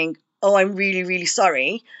Megan saying, oh, I'm really, really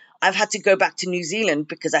sorry. I've had to go back to New Zealand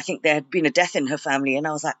because I think there had been a death in her family. And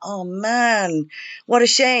I was like, oh, man, what a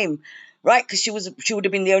shame. Right? Because she would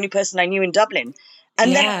have been the only person I knew in Dublin.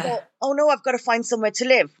 And then I thought, oh, no, I've got to find somewhere to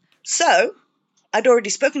live. So I'd already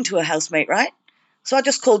spoken to her housemate, right? So I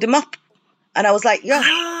just called him up. And I was like, yeah,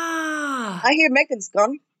 I hear Megan's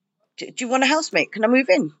gone. Do you want a housemate? Can I move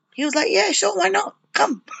in? He was like, yeah, sure, why not?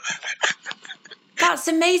 Come. That's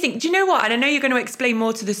amazing. Do you know what? And I know you're going to explain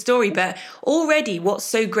more to the story, but already what's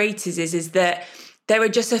so great is that there were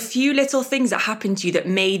just a few little things that happened to you that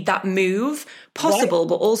made that move possible,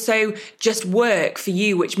 but also just work for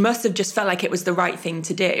you, which must have just felt like it was the right thing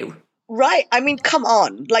to do. Right. I mean, come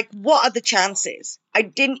on. What are the chances? I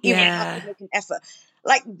didn't even have to make an effort.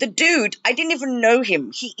 The dude, I didn't even know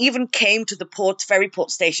him. He even came to the ferry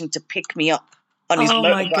port station to pick me up on his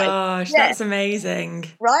motorbike. Oh my gosh, that's amazing.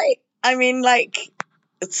 Right? I mean,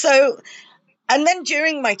 so, and then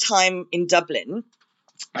during my time in Dublin,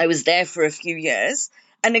 I was there for a few years.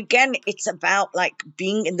 And again, it's about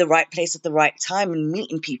being in the right place at the right time and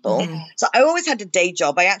meeting people. So I always had a day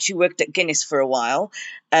job. I actually worked at Guinness for a while.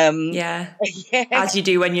 Yeah. As you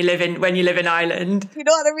do when you live in Ireland. You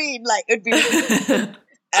know what I mean? It'd be really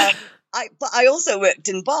but I also worked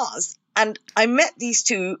in bars, and I met these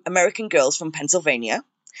two American girls from Pennsylvania.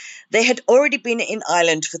 They had already been in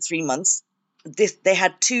Ireland for 3 months. They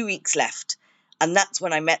had 2 weeks left, and that's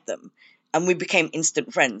when I met them, and we became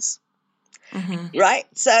instant friends. Right?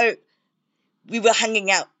 So we were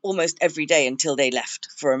hanging out almost every day until they left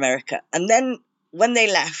for America. And then when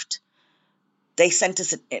they left, they sent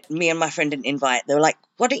us, me and my friend, an invite. They were like,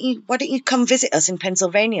 why don't you come visit us in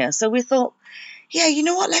Pennsylvania? So we thought, yeah, you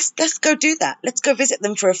know what? Let's go do that. Let's go visit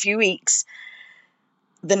them for a few weeks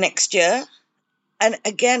the next year. And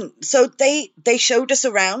again, so they showed us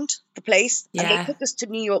around the place, and they took us to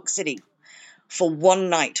New York City for one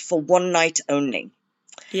night only.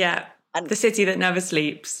 Yeah. And the city that never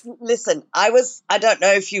sleeps. Listen, I don't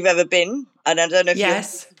know if you've ever been, and I don't know if you've been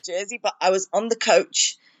to Jersey, but I was on the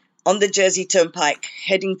coach on the Jersey Turnpike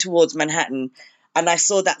heading towards Manhattan, and I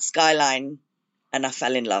saw that skyline and I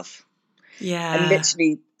fell in love. Yeah. And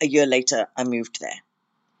literally a year later, I moved there.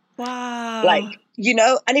 Wow. Like, you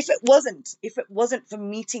know, and if it wasn't for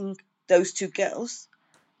meeting those two girls,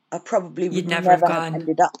 I probably would never have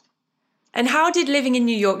ended up. And how did living in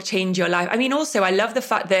New York change your life? I mean, also, I love the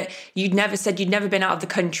fact that you'd never been out of the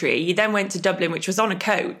country. You then went to Dublin, which was on a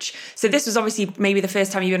coach. So this was obviously maybe the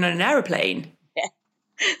first time you've been on an aeroplane. Yeah,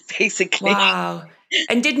 basically. Wow.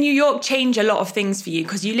 And did New York change a lot of things for you?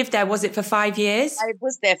 Because you lived there, was it for 5 years? I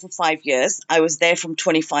was there for 5 years. I was there from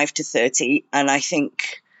 25 to 30. And I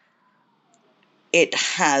think it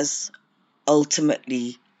has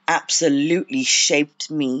ultimately, absolutely shaped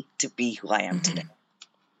me to be who I am today.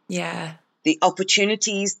 Yeah. The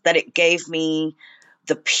opportunities that it gave me,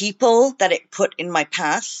 the people that it put in my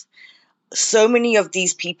path. So many of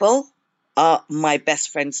these people are my best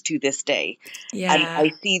friends to this day. Yeah. And I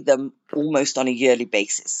see them almost on a yearly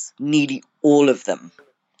basis, nearly all of them.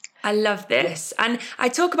 I love this. And I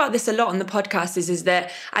talk about this a lot on the podcast is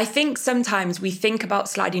that I think sometimes we think about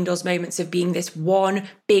sliding doors moments of being this one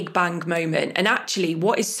big bang moment. And actually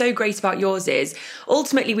what is so great about yours is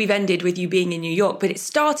ultimately we've ended with you being in New York, but it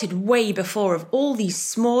started way before of all these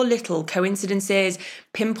small little coincidences,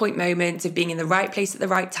 pinpoint moments of being in the right place at the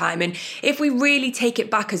right time. And if we really take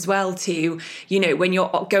it back as well to, you know, when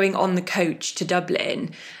you're going on the coach to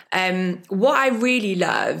Dublin, what I really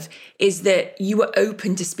love is that you were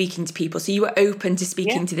open to speaking to people. So you were open to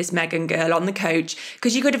speaking to this Megan girl on the coach,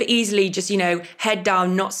 because you could have easily just, you know, head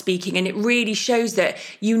down, not speaking. And it really shows that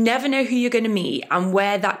you never know who you're going to meet and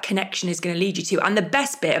where that connection is going to lead you to. And the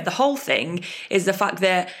best bit of the whole thing is the fact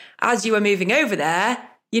that as you were moving over there,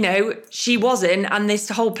 you know, she wasn't, and this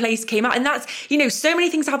whole place came out. And that's, you know, so many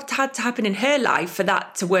things have had to happen in her life for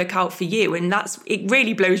that to work out for you. And it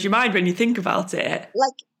really blows your mind when you think about it.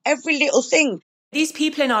 Like, every little thing. These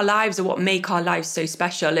people in our lives are what make our lives so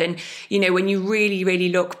special. And, you know, when you really, really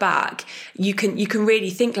look back, you can really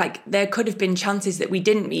think like there could have been chances that we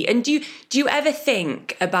didn't meet. And do you ever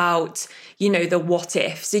think about, you know, the what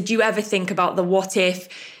ifs? Did you ever think about the what if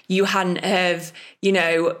you hadn't have, you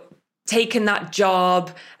know, taken that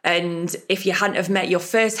job, and if you hadn't have met your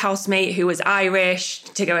first housemate who was Irish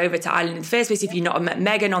to go over to Ireland in the first place, if you not have met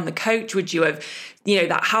Megan on the coach, would you have, you know,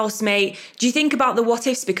 that housemate? Do you think about the what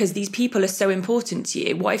ifs because these people are so important to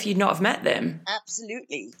you? What if you'd not have met them?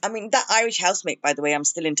 Absolutely. I mean, that Irish housemate, by the way, I'm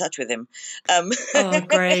still in touch with him. Oh,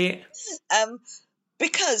 great.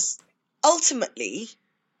 Because ultimately,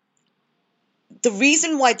 the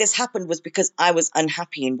reason why this happened was because I was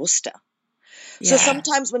unhappy in Worcester. So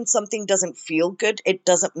sometimes when something doesn't feel good, it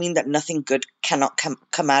doesn't mean that nothing good cannot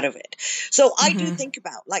come out of it. So I do think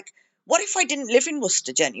about, like, what if I didn't live in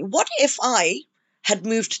Worcester, Jenny? What if I had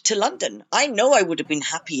moved to London? I know I would have been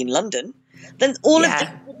happy in London. Then all of this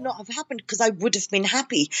would not have happened because I would have been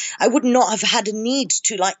happy. I would not have had a need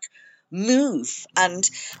to, like, move and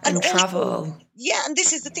travel. Also, yeah, and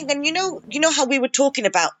this is the thing. And you know how we were talking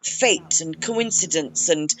about fate and coincidence,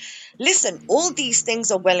 and listen, all these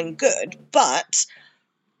things are well and good, but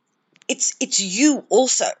it's you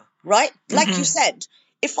also, right? Like you said,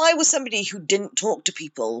 if I was somebody who didn't talk to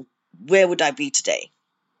people, where would I be today?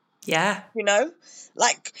 Yeah. You know?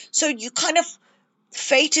 Like, so you kind of,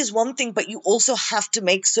 fate is one thing, but you also have to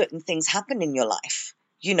make certain things happen in your life.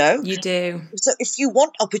 You know? You do. So if you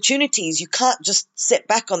want opportunities, you can't just sit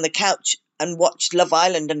back on the couch and watch Love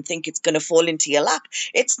Island and think it's going to fall into your lap.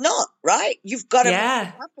 It's not, right? You've got to make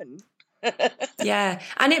it happen. Yeah.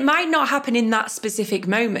 And it might not happen in that specific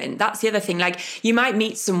moment. That's the other thing. Like, you might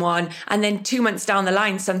meet someone and then 2 months down the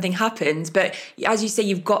line, something happens. But as you say,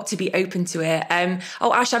 you've got to be open to it.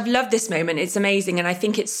 Ash, I've loved this moment. It's amazing. And I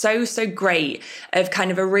think it's so, so great of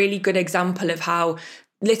kind of a really good example of how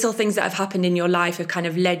little things that have happened in your life have kind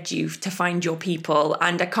of led you to find your people.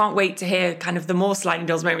 And I can't wait to hear kind of the more sliding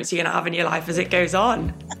doors moments you're going to have in your life as it goes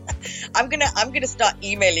on. I'm gonna start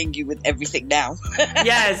emailing you with everything now.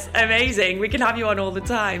 Yes, amazing. We can have you on all the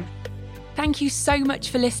time. Thank you so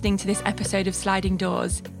much for listening to this episode of Sliding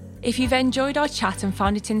Doors. If you've enjoyed our chat and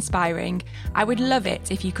found it inspiring, I would love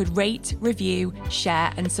it if you could rate, review,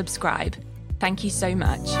 share, and subscribe. Thank you so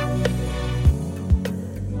much.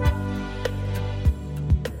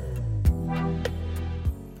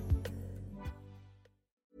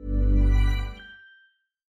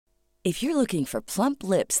 If you're looking for plump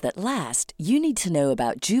lips that last, you need to know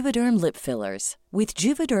about Juvederm lip fillers. With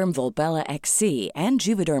Juvederm Volbella XC and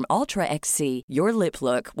Juvederm Ultra XC, your lip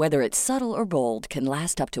look, whether it's subtle or bold, can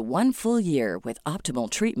last up to 1 full year with optimal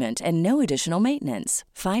treatment and no additional maintenance.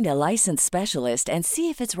 Find a licensed specialist and see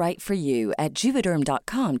if it's right for you at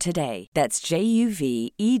Juvederm.com today. That's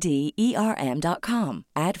JUVEDERM.com.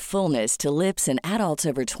 Add fullness to lips in adults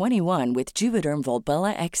over 21 with Juvederm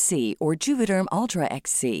Volbella XC or Juvederm Ultra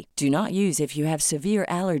XC. Do not use if you have severe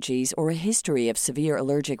allergies or a history of severe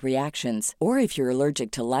allergic reactions, or if you're allergic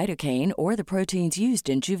to lidocaine or the proteins used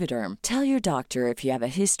in Juvederm. Tell your doctor if you have a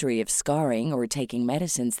history of scarring or taking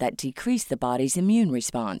medicines that decrease the body's immune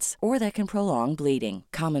response or that can prolong bleeding.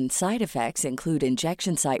 Common side effects include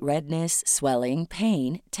injection site redness, swelling,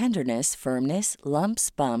 pain, tenderness, firmness, lumps,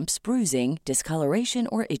 bumps, bruising, discoloration,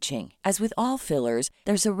 or itching. As with all fillers,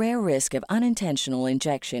 there's a rare risk of unintentional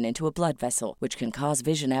injection into a blood vessel, which can cause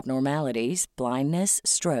vision abnormalities, blindness,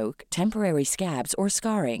 stroke, temporary scabs, or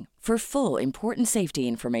scarring. For full, important safety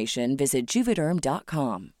information, visit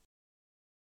Juvederm.com.